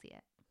that I want to see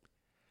it.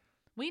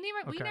 We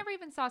Okay. never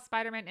even saw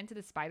Spider-Man Into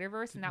the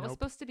Spider-Verse, and that was Nope.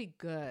 supposed to be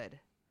good.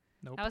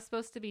 Nope. That was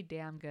supposed to be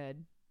damn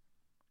good.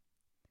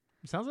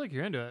 Sounds like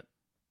you're into it.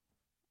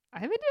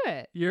 I'm into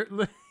it. You're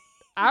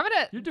I'm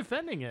gonna. you're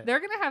defending it. They're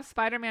gonna have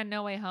Spider-Man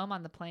No Way Home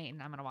on the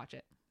plane. I'm gonna watch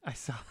it. I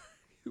saw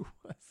who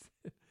was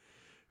it?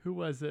 Who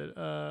was it?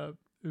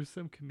 It was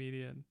some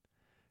comedian.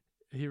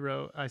 He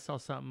wrote. I saw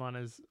something on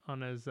his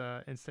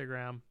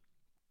Instagram,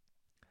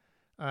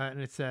 and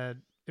it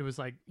said it was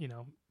like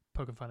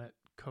poking fun at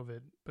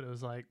COVID, but it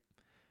was like,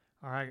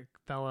 all right,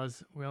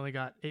 fellas, we only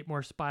got 8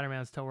 more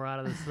Spider-Mans till we're out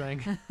of this thing.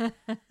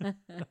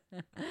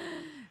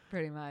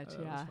 Pretty much,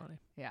 That yeah, was funny.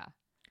 yeah.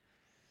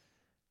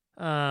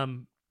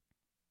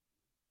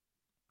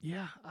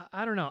 Yeah,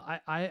 I don't know.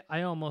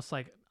 I almost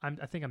like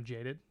I think I'm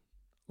jaded,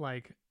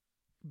 like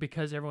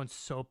because everyone's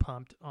so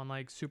pumped on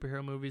like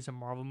superhero movies and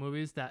Marvel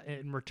movies that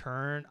in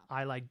return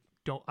I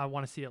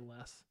want to see it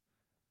less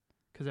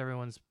because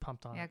everyone's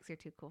pumped on Yeah, it. 'cause you're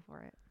too cool for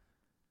it.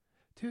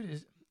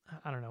 Dude,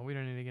 I don't know. We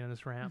don't need to get in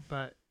this rant,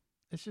 but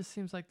it just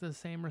seems like the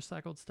same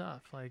recycled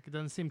stuff. Like it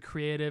doesn't seem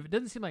creative. It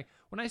doesn't seem like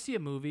when I see a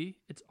movie,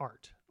 it's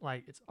art.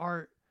 Like it's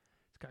art.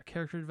 It's got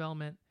character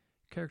development,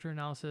 character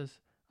analysis.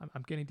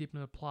 I'm getting deep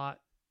into the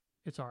plot.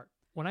 It's art.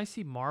 When I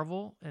see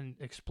Marvel and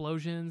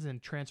explosions and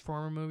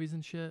Transformer movies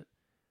and shit,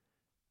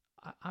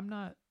 I'm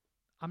not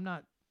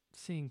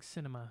seeing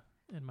cinema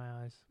in my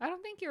eyes. I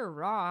don't think you're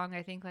wrong.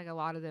 I think like a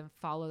lot of them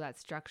follow that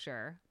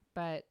structure,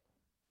 but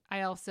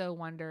I also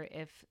wonder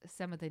if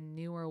some of the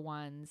newer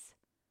ones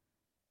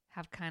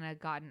have kind of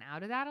gotten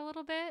out of that a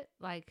little bit.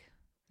 Like,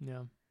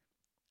 Yeah.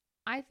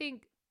 I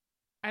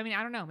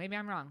don't know. Maybe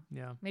I'm wrong.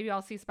 Yeah. Maybe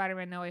I'll see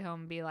Spider-Man No Way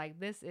Home and be like,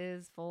 this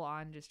is full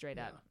on just straight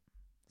Yeah.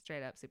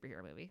 up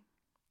superhero movie.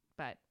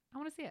 But I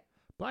want to see it.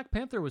 Black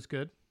Panther was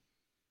good.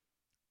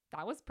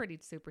 That was pretty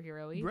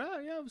superhero-y.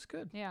 Right, yeah, it was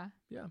good. Yeah.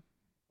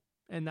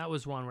 And that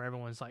was one where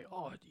everyone's like,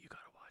 "Oh, you got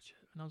to watch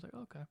it." And I was like,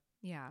 "Okay."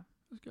 Yeah.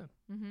 It was good.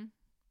 Mm-hmm.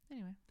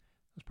 Anyway.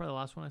 That was probably the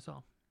last one I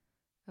saw.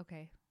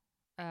 Okay.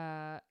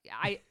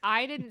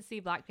 I didn't see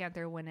Black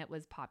Panther when it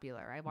was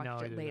popular. I watched No,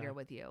 I it did later not.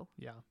 with you.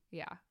 Yeah.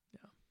 Yeah.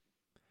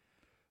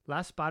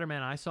 Last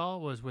Spider-Man I saw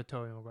was with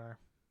Tobey Maguire.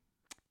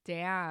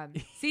 Damn.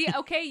 See,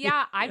 okay,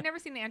 yeah. I've never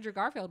seen the Andrew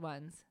Garfield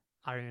ones.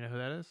 I don't even know who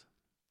that is.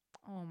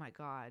 Oh my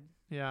God.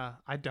 Yeah,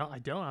 I don't.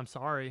 I'm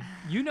sorry.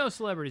 You know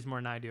celebrities more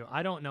than I do.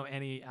 I don't know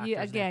any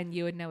actors.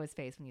 You would know his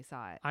face when you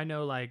saw it. I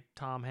know like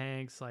Tom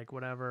Hanks, like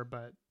whatever,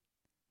 but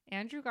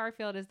Andrew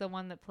Garfield is the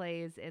one that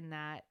plays in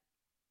that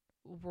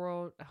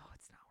world. Oh,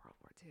 it's not World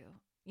War II.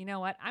 You know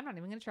what? I'm not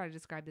even going to try to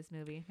describe this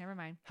movie. Never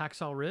mind.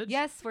 Hacksaw Ridge.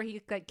 Yes, where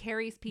he like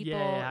carries people.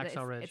 Yeah, It's-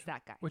 Hacksaw Ridge. It's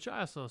that guy. Which I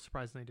also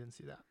surprisingly didn't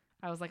see that.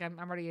 I was like, I'm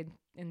already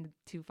in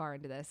too far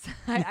into this.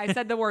 I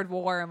said the word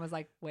war and was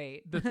like,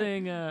 wait. The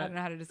thing. I don't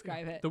know how to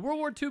describe it. The World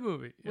War II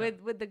movie. Yeah.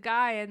 With the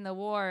guy in the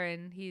war,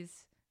 and he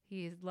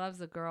loves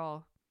a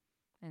girl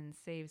and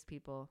saves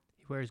people.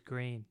 He wears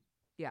green.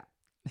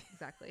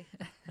 Exactly.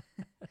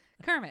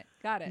 Kermit,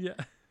 got it. Yeah.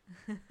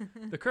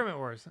 The Kermit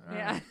Wars. All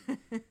Yeah.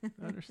 right.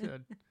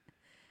 Understood.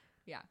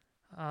 Yeah.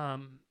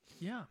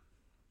 Yeah.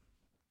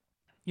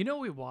 You know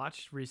what we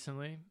watched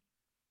recently?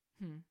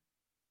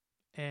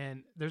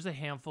 And there's a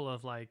handful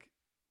of like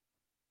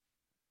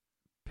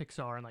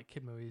Pixar and like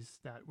kid movies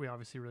that we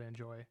obviously really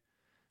enjoy,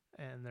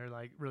 and they're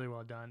like really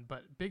well done.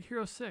 But Big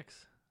Hero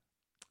 6,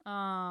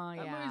 Oh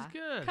that yeah. movie's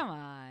good. Come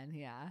on,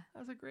 yeah,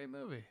 That's a great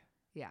movie.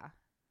 yeah,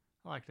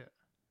 I liked it.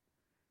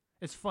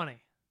 It's funny,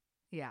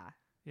 yeah.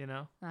 you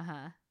know. Uh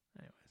huh.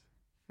 Anyways,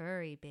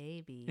 Furry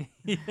baby.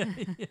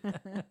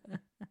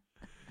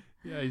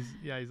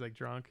 yeah, he's like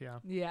drunk. Yeah,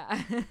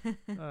 Yeah.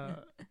 yeah,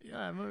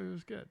 that movie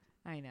was good.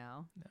 I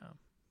know. Yeah,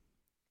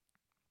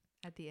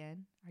 At the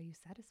end, are you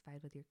satisfied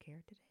with your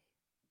care today?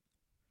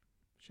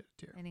 shed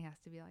a tear. And he has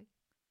to be like,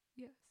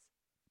 yes.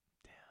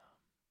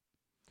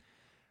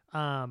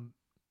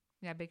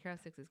 Yeah, Big Hero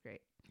 6 is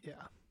great. Yeah,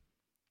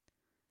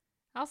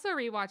 I also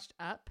rewatched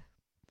Up.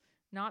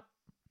 Not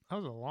that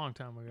was a long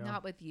time ago.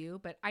 Not with you,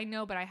 but I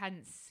know, but I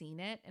hadn't seen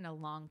it in a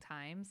long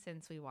time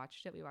since we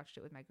watched it. We watched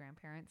it with my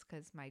grandparents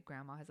because my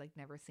grandma has like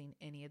never seen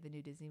any of the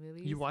new Disney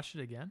movies. You watched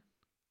it again?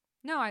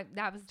 No,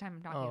 that was the time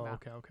I'm talking Oh,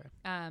 about. okay.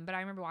 But I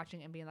remember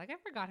watching it and being like, I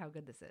forgot how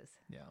good this is.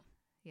 Yeah,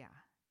 Yeah.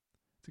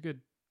 it's a good,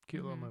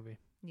 cute little Mhm. movie.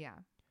 Yeah.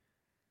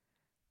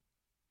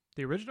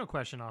 The original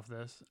question off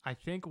this, I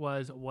think,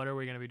 was, what are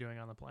we going to be doing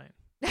on the plane?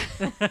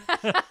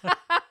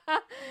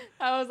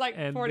 That was like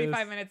And 45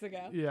 this- minutes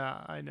ago.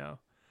 Yeah, I know.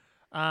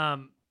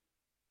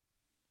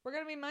 We're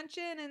going to be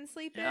munching and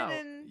sleeping Yeah,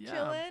 and yeah.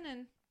 chilling and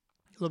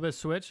A little bit of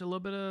Switch, a little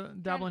bit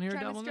of dabbling here,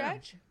 trying to dabbling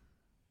there. stretch.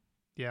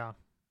 Yeah,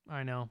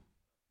 I know.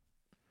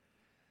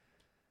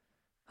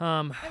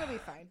 It'll be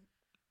fine.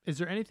 Is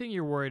there anything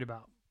you're worried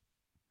about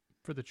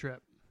for the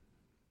trip?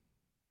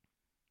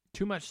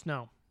 Too much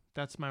snow.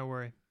 That's my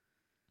worry.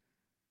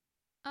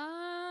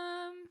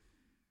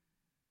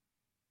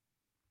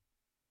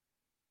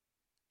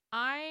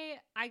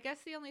 I guess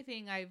the only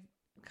thing I've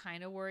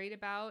kind of worried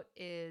about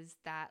is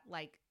that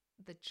like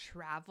the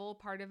travel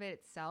part of it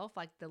itself,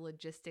 like the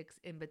logistics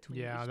in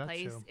between Yeah, each that's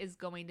place true. is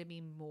going to be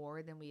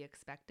more than we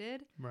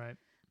expected. Right.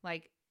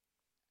 Like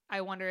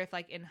I wonder if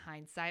like in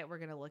hindsight we're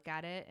going to look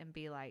at it and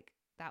be like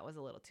that was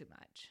a little too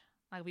much.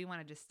 Like we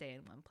want to just stay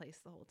in one place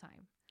the whole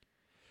time.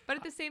 But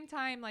at the same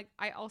time, like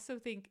I also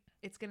think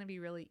it's going to be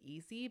really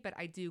easy, but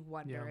I do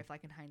wonder if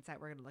like in hindsight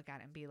we're going to look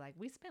at it and be like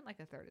we spent like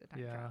a third of the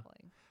time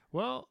traveling.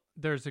 Well,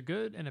 there's a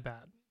good and a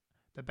bad.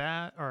 The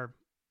bad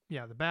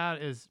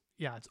is,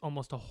 it's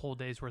almost a whole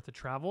day's worth of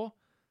travel.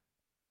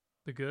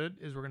 The good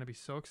is we're going to be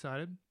so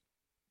excited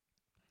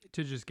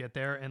to just get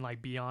there and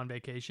like be on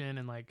vacation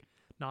and like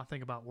not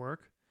think about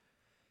work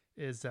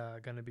is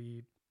going to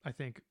be, I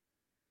think,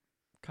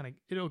 kind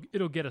of,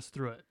 it'll get us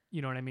through it.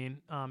 You know what I mean?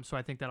 So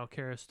I think that'll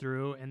carry us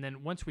through. And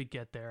then once we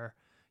get there,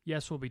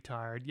 yes, we'll be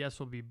tired. Yes,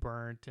 we'll be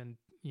burnt and,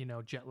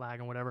 jet lag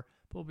and whatever.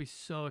 But we'll be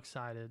so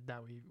excited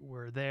that we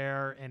were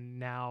there and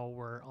now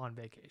we're on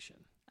vacation.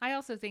 I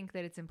also think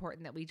that it's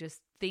important that we just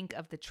think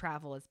of the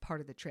travel as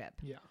part of the trip.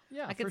 Yeah.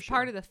 Yeah. Like for it's sure.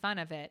 part of the fun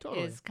of it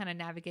Totally. is kind of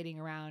navigating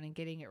around and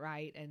getting it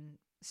right and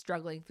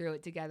struggling through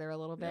it together a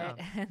little bit.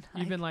 Yeah. And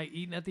Even like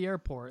eating at the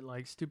airport,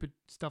 like stupid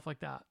stuff like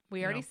that.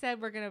 we already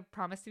said we're going to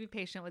promise to be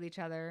patient with each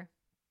other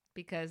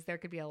because there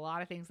could be a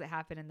lot of things that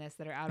happen in this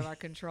that are out of our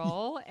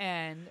control.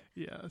 And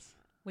yes,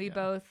 we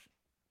both,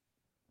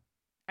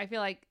 I feel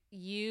like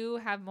you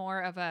have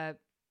more of a,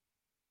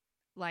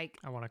 like,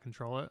 I want to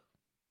control it.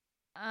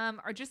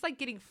 or just like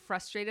getting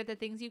frustrated at the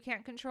things you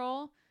can't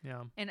control.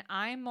 Yeah. And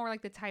I'm more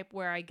like the type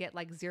where I get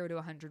like 0 to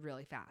 100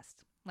 really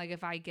fast. Like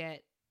if I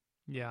get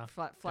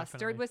flustered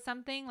definitely. with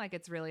something, like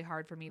it's really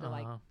hard for me to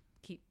like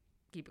keep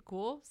it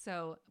cool.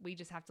 So we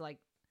just have to like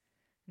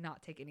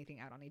not take anything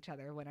out on each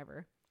other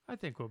whenever. I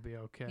think we'll be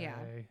okay. Yeah.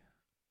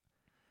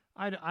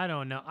 I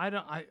don't know.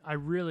 I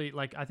really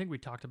like, I think we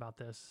talked about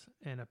this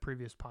in a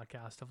previous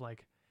podcast of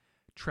like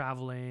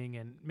traveling,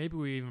 and maybe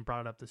we even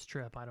brought up this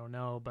trip. I don't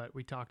know, but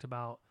we talked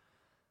about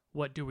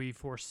what do we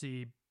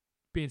foresee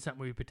being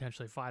something we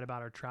potentially fight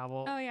about or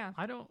travel. Oh yeah.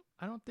 I don't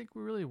think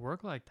we really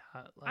work like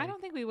that. Like, I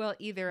don't think we will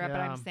either, but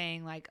Yeah. I'm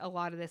saying like a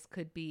lot of this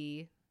could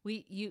be,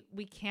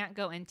 we can't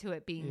go into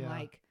it being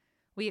like,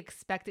 we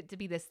expect it to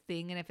be this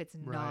thing. And if it's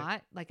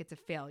not, like it's a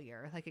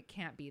failure. Like it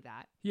can't be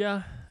that.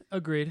 Yeah,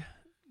 agreed.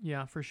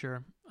 Yeah, for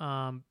sure.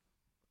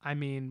 I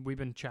mean, we've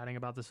been chatting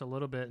about this a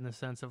little bit in the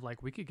sense of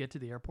like, we could get to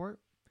the airport.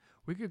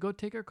 We could go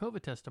take our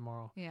COVID test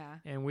tomorrow. Yeah.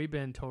 And we've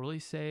been totally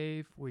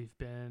safe. We've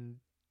been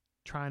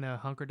trying to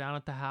hunker down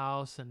at the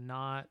house and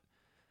not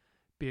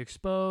be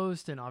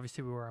exposed. And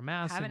obviously we wear a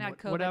mask. Haven't and had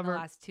COVID whatever. in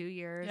the last 2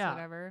 years, Yeah.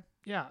 whatever.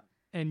 Yeah.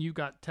 And you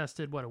got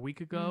tested, a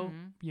week ago,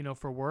 Mhm.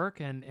 for work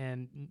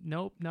and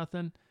nope,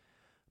 nothing.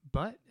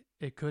 But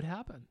it could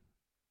happen.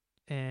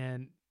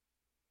 And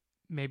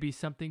maybe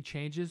something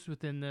changes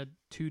within the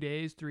 2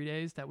 days, 3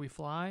 days that we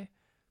fly.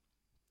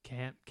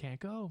 Can't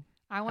go.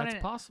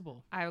 That's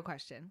possible. I have a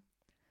question.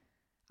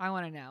 I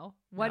want to know,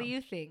 what do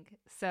you think?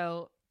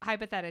 So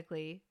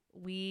hypothetically,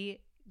 we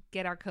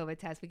get our COVID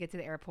test, we get to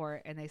the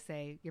airport and they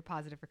say you're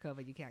positive for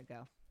COVID, you can't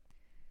go.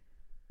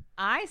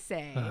 I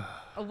say,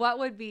 what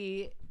would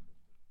be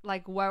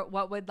like,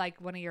 what would like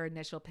one of your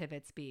initial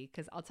pivots be?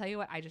 Because I'll tell you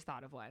what, I just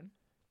thought of one.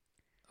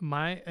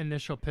 My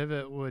initial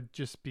pivot would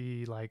just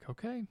be like,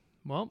 okay,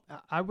 well,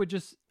 I would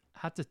just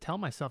have to tell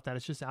myself that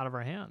it's just out of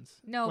our hands.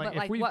 No, but if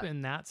like we've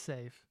been that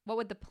safe. What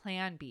would the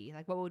plan be?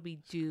 Like, what would we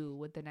do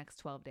with the next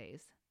 12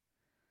 days?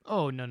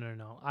 Oh,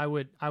 no. I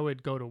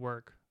would go to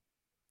work.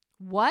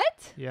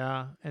 What?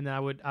 Yeah. And then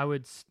I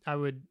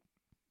would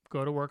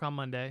go to work on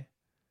Monday.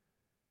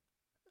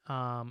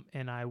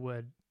 And I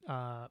would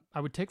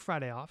take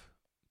Friday off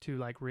to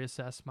like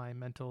reassess my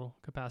mental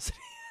capacity.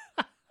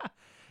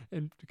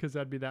 And because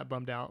I'd be that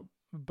bummed out.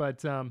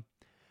 But, no,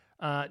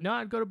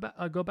 I'd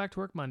go back to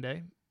work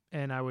Monday,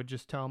 and I would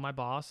just tell my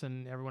boss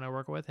and everyone I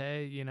work with,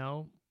 hey,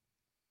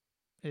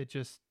 it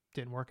just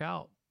didn't work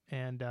out.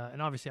 And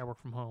obviously I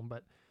work from home,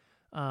 but,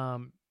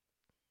 and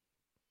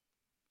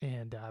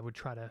I would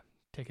try to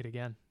take it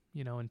again,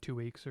 in 2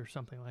 weeks or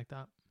something like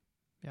that.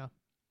 Yeah.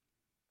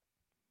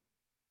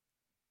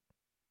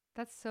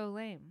 That's so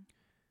lame.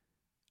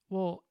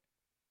 Well,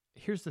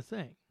 here's the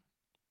thing.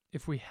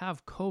 If we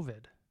have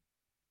COVID,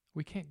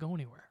 we can't go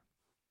anywhere.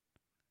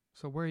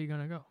 So where are you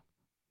going to go?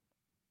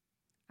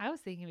 I was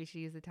thinking we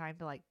should use the time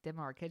to like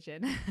demo our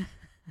kitchen.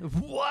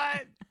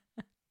 What?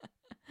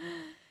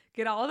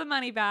 Get all the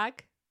money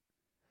back.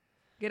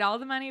 Get all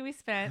the money we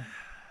spent.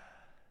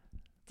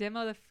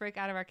 Demo the frick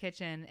out of our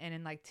kitchen, and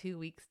in like 2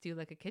 weeks do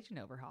like a kitchen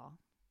overhaul.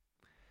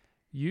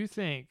 You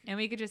think? And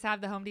we could just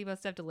have the Home Depot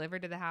stuff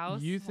delivered to the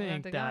house. You We don't have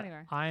think to go that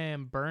anywhere. I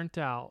am burnt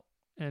out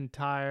and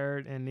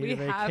tired and need We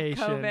a have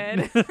vacation?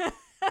 COVID.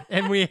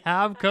 And we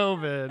have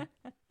COVID.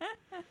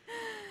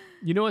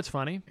 You know what's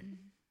funny?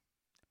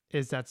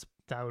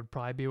 that would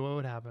probably be what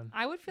would happen.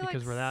 I would feel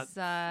Because we're like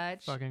that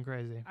such. Fucking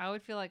crazy. I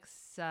would feel like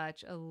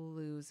such a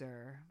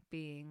loser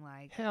being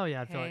like, Hell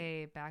yeah,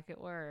 hey, back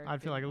at work.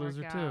 I'd feel like a didn't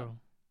loser work too. out."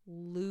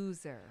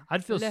 Loser.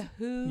 I'd feel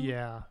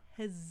Yeah.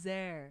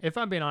 If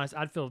I'm being honest,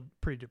 I'd feel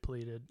pretty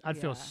depleted. I'd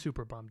feel Yeah.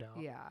 super bummed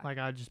out. Yeah. Like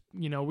I just,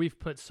 we've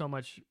put so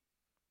much,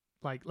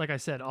 like I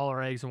said, all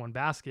our eggs in one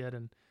basket,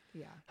 and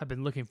Yeah. have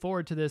been looking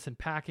forward to this and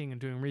packing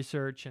and doing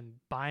research and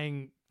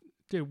buying.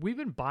 Dude, we've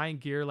been buying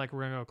gear like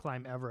we're gonna go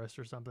climb Everest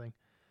or something.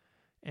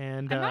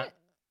 And I'm not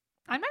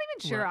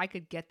even sure what? I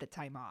could get the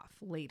time off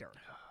later.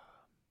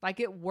 Like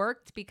it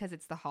worked because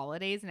it's the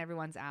holidays and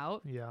everyone's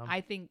out. yeah,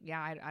 I think,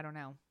 I don't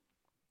know.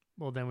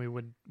 well then we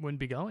wouldn't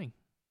be going.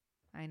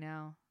 I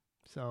know.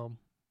 So,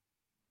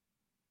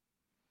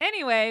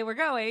 Anyway, we're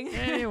going.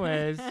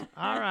 anyways,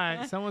 all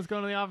right, someone's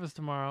going to the office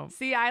tomorrow.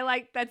 See, I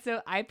like that.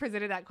 So I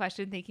presented that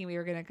question thinking we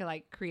were going to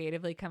like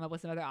creatively come up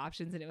with some other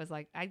options. And it was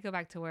like, I'd go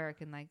back to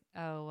work and like,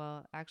 oh,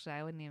 well, actually,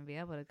 I wouldn't even be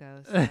able to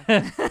go. So.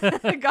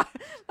 It got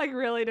like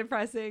really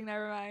depressing.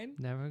 Never mind.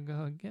 Never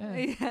go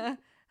again. Yeah.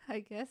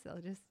 I guess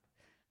I'll just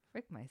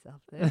frick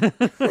myself then.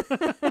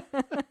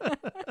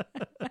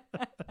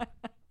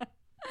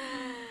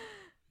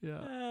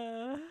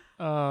 Yeah.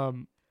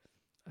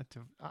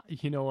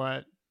 You know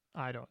what?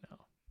 I don't know.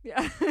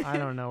 Yeah. I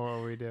don't know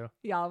what we do.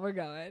 Y'all, we're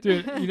going.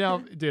 Dude,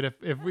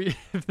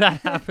 if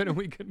that happened and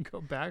we couldn't go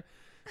back,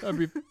 I'd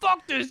be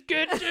fuck this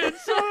kitchen,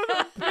 son of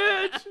a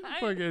bitch.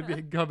 Fucking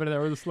be coming in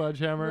there with a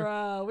sledgehammer.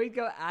 Bro, we'd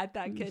go at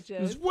that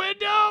kitchen. This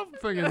window!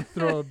 Fucking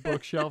throw a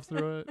bookshelf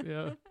through it.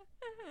 Yeah.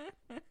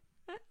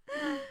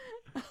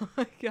 Oh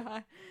my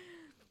god.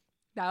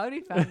 That would be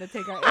fun to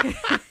take our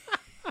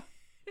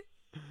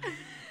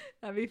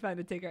That'd be fun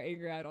to take our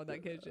anger out on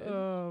that kitchen.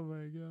 Oh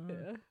my god.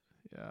 Yeah.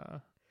 Yeah.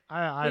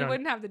 I We don't.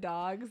 wouldn't have the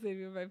dogs. They'd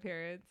be with my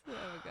parents. Oh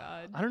my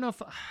god. I don't know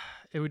if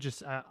it would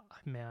just.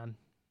 Man,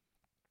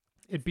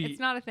 it'd be. It's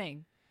not a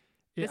thing.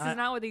 This is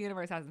not what the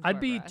universe has in store I'd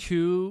be for us.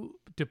 too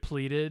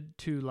depleted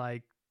to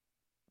like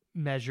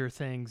measure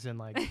things and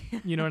like,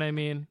 you know what I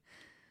mean?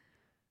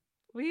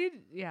 It'd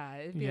be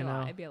a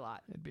lot. It'd be a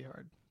lot. It'd be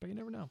hard, but you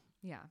never know.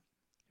 Yeah.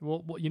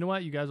 Well, you know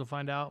what? You guys will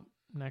find out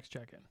next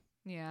check-in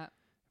Yeah.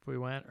 if we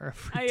went or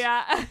if we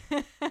Yeah.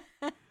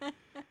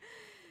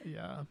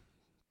 Yeah.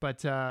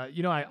 But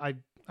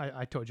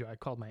I told you I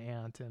called my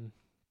aunt and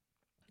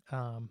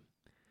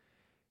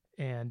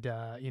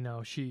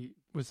she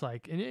was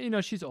like,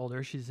 and she's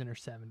older, she's in her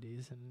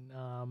 70s,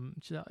 and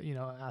she,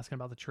 asking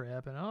about the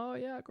trip, and oh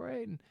yeah,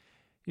 great,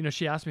 and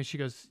she asked me, she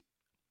goes,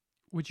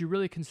 would you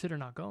really consider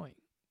not going?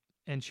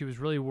 And she was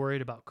really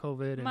worried about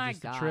COVID and My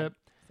just God. the trip.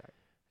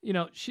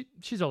 Sorry.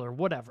 She's older,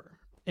 whatever,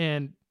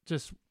 and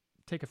just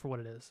take it for what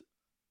it is.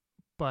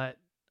 But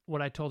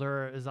what I told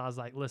her is, I was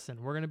like,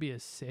 listen, we're going to be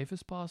as safe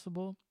as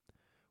possible.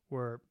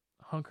 We're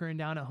hunkering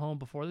down at home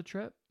before the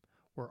trip.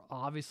 We're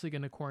obviously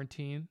going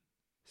to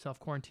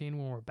self-quarantine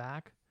when we're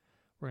back.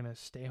 We're going to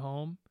stay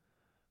home.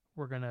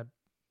 We're going to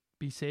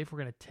be safe. We're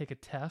going to take a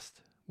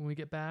test when we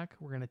get back.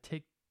 We're going to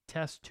take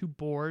tests to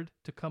board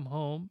to come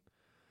home.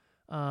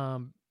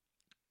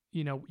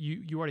 You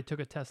already took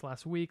a test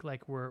last week.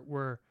 Like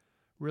we're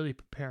really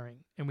preparing,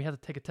 and we have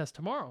to take a test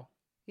tomorrow.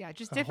 Yeah,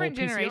 just A different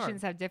whole PCR.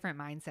 generations have different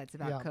mindsets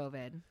about Yeah.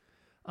 COVID.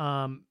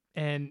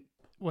 And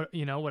what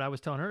I was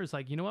telling her is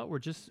like, you know what, we're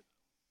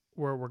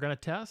going to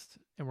test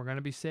and we're going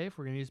to be safe.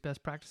 We're going to use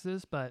best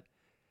practices, but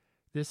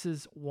this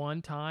is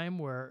one time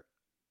where,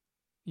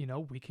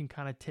 we can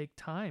kind of take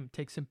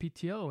some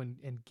PTO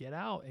and get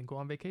out and go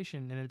on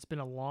vacation. And it's been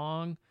a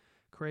long,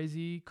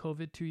 crazy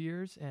COVID 2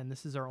 years. And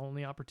this is our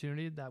only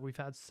opportunity that we've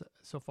had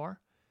so far.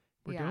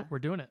 We're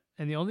doing it.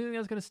 And the only thing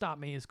that's going to stop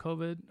me is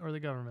COVID or the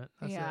government.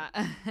 That's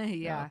it.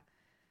 Yeah.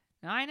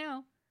 No, I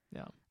know.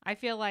 Yeah. I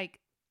feel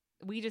like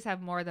we just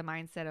have more of the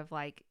mindset of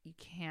like, you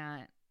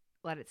can't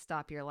let it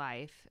stop your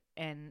life.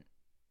 And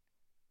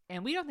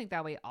we don't think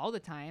that way all the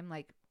time.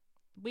 Like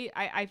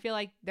I feel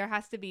like there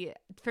has to be,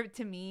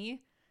 to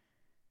me,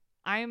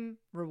 I'm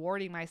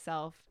rewarding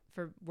myself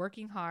for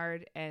working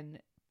hard and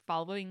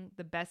following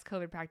the best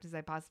COVID practice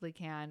I possibly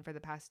can for the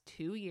past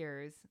 2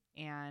 years.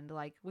 And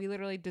like, we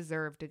literally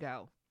deserve to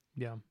go.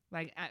 Yeah.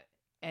 Like,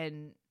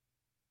 and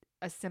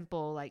a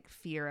simple like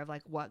fear of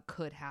like what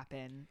could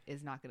happen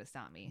is not going to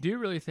stop me. Do you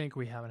really think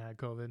we haven't had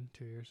COVID in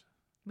 2 years?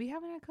 We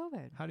haven't had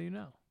COVID. How do you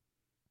know?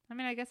 I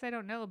mean, I guess I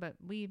don't know, but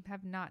we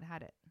have not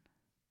had it.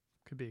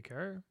 Could be a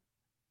carrier.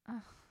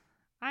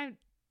 I'm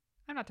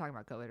not talking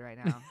about COVID right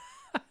now.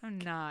 I'm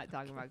not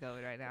talking about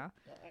COVID right now.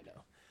 I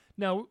know.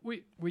 No,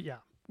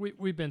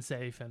 we've been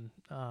safe, and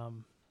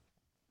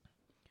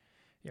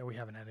we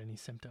haven't had any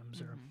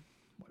symptoms or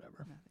whatever.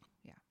 Nothing.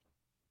 Yeah.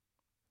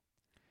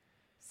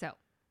 So.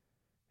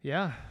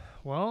 Yeah.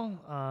 Well,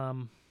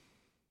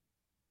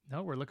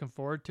 no, we're looking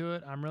forward to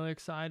it. I'm really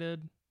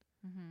excited.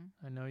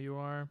 I know you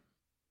are.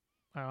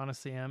 I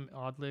honestly am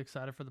oddly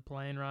excited for the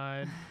plane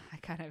ride. I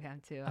kind of am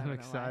too. I'm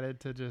excited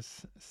to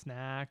just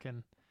snack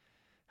and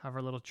have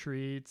our little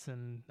treats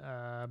and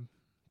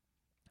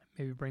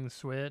maybe bring the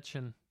Switch,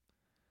 and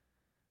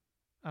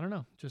I don't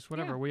know, just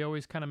whatever. Yeah. We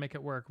always kind of make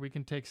it work. We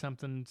can take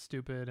something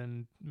stupid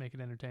and make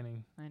it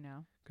entertaining I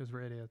know. because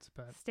we're idiots.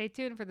 But Stay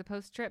tuned for the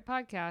post-trip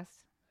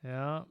podcast.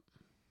 yeah.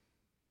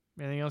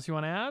 Anything else you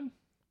want to add?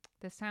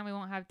 This time we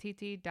won't have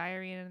TT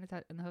diarrhea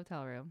in the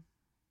hotel room.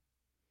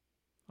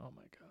 Oh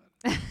my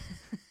God.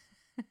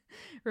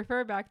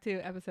 Refer back to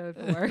episode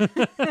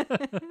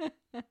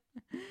 4.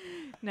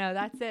 No,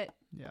 that's it.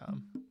 Yeah.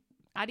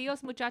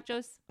 Adios,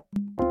 muchachos.